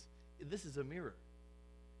James, this is a mirror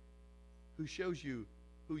who shows you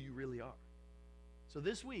who you really are. So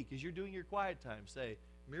this week, as you're doing your quiet time, say,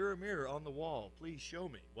 mirror, mirror on the wall, please show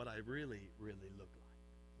me what I really, really look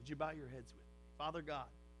like. Would you bow your heads with me? Father God,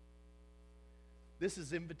 this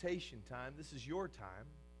is invitation time. This is your time.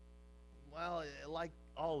 Well, like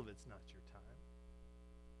all of it's not your time.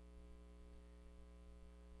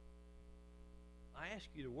 I ask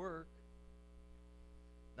you to work,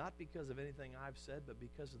 not because of anything I've said, but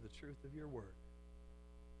because of the truth of your word.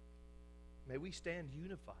 May we stand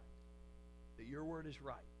unified that your word is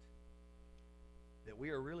right, that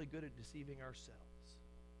we are really good at deceiving ourselves,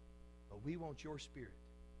 but we want your Spirit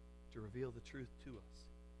to reveal the truth to us.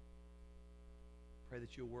 Pray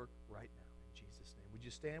that you'll work right now in Jesus' name. Would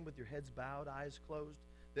you stand with your heads bowed, eyes closed?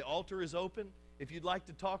 The altar is open. If you'd like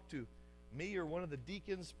to talk to me or one of the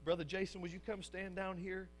deacons, Brother Jason, would you come stand down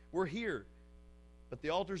here? We're here, but the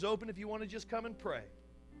altar's open if you want to just come and pray.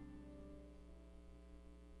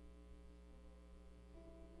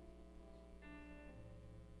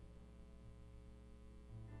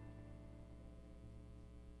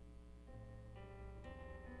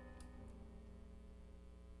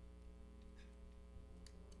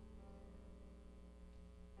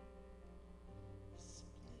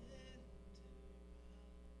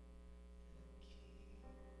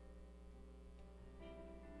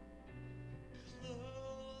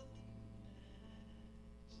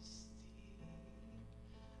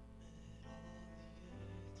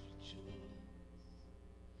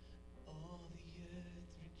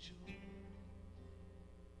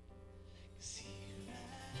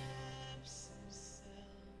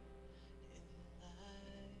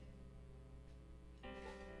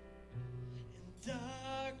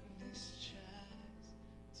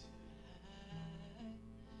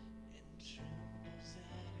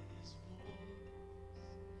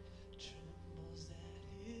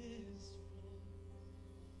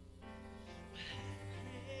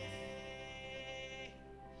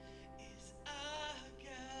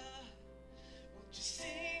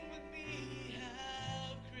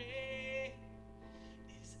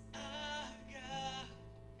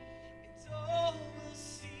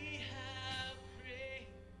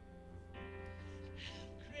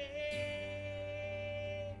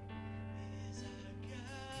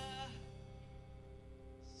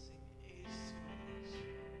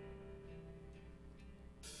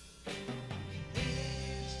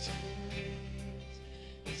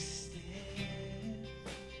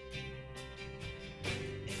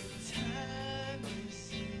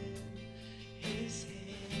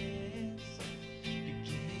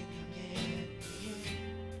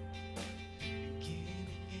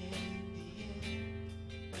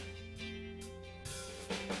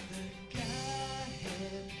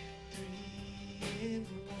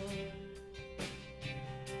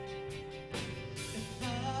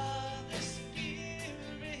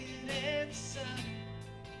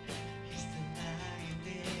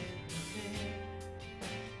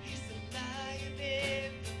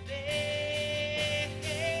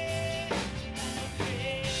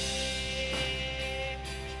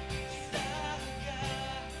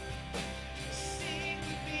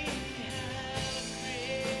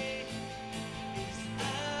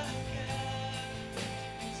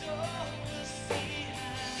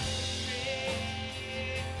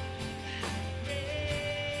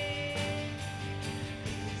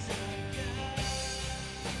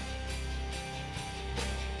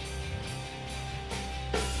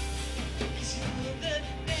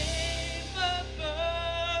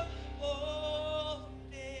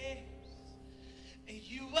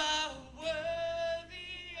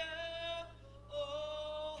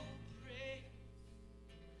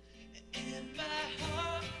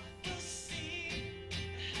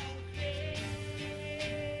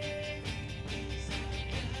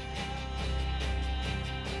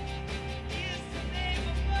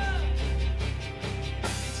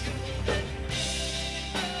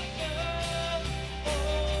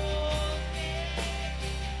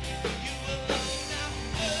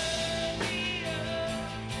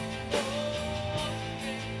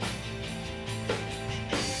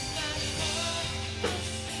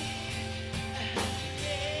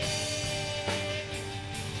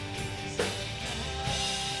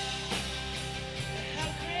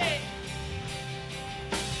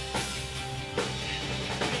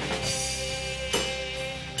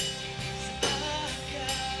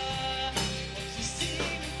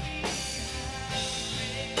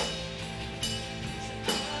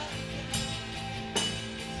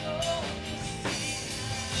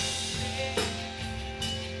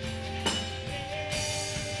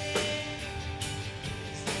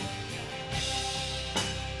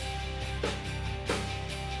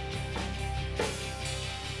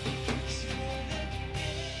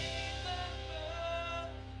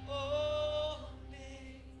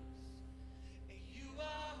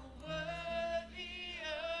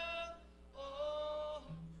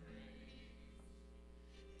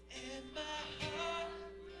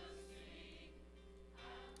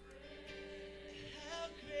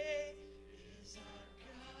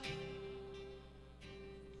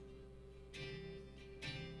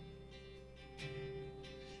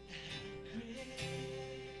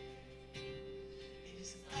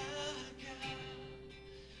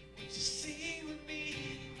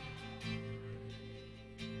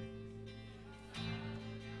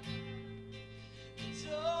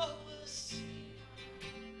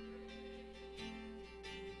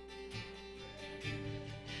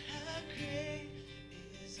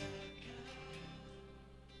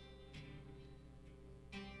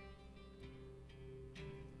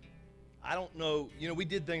 I don't know, we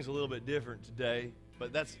did things a little bit different today,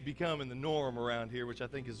 but that's becoming the norm around here, which I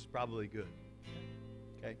think is probably good.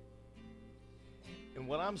 Okay? And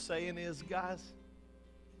what I'm saying is, guys,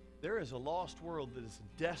 there is a lost world that is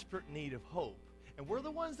in desperate need of hope. And we're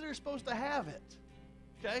the ones that are supposed to have it.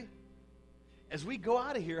 Okay? As we go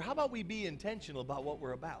out of here, how about we be intentional about what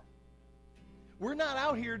we're about? We're not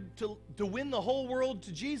out here to win the whole world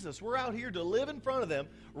to Jesus. We're out here to live in front of them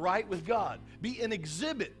right with God. Be an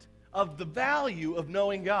exhibit of the value of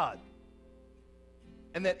knowing God.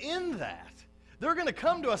 And that in that, they're going to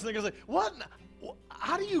come to us and they're going to say, "What?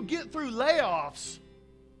 How do you get through layoffs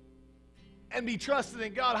and be trusting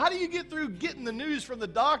in God? How do you get through getting the news from the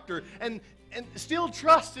doctor and still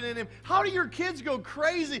trusting in Him? How do your kids go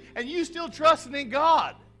crazy and you still trusting in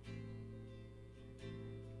God?"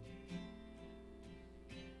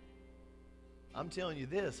 I'm telling you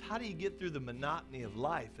this, how do you get through the monotony of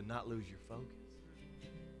life and not lose your focus?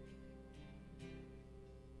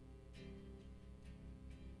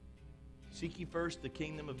 Seek ye first the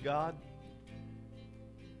kingdom of God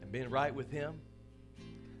and being right with Him.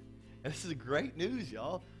 And this is great news,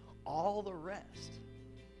 y'all. All the rest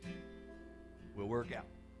will work out.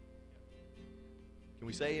 Can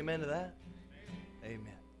we say amen to that? Amen.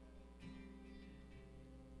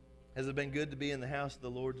 Has it been good to be in the house of the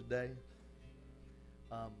Lord today?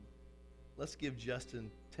 Let's give Justin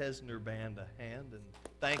Tesner Band a hand and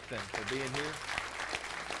thank them for being here.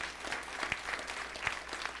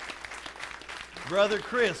 Brother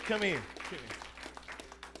Chris, come here.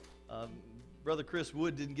 Brother Chris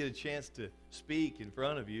Wood didn't get a chance to speak in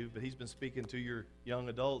front of you, but he's been speaking to your young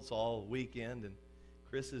adults all weekend. And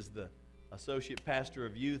Chris is the associate pastor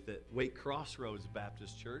of youth at Wake Crossroads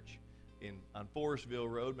Baptist Church on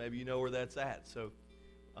Forestville Road. Maybe you know where that's at. So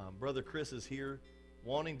Brother Chris is here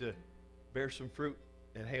wanting to bear some fruit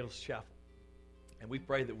at Hales Chapel. And we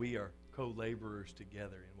pray that we are co-laborers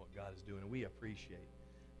together in what God is doing. And we appreciate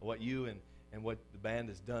what you and what the band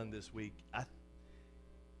has done this week.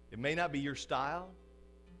 It may not be your style,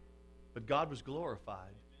 but God was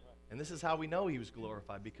glorified. And this is how we know He was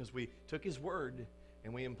glorified, because we took His word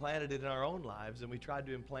and we implanted it in our own lives, and we tried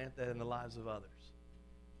to implant that in the lives of others.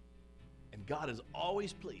 And God is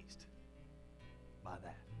always pleased by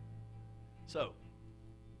that. So,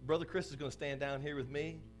 Brother Chris is going to stand down here with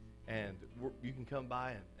me, and you can come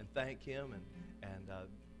by and thank him, and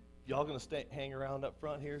y'all going to hang around up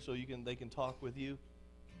front here so they can talk with you,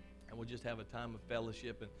 and we'll just have a time of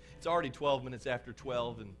fellowship. And it's already 12 minutes after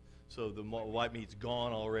 12, and so the white meat's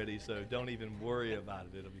gone already, so don't even worry about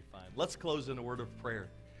it. It'll be fine. Let's close in a word of prayer.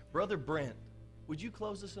 Brother Brent, would you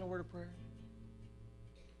close us in a word of prayer?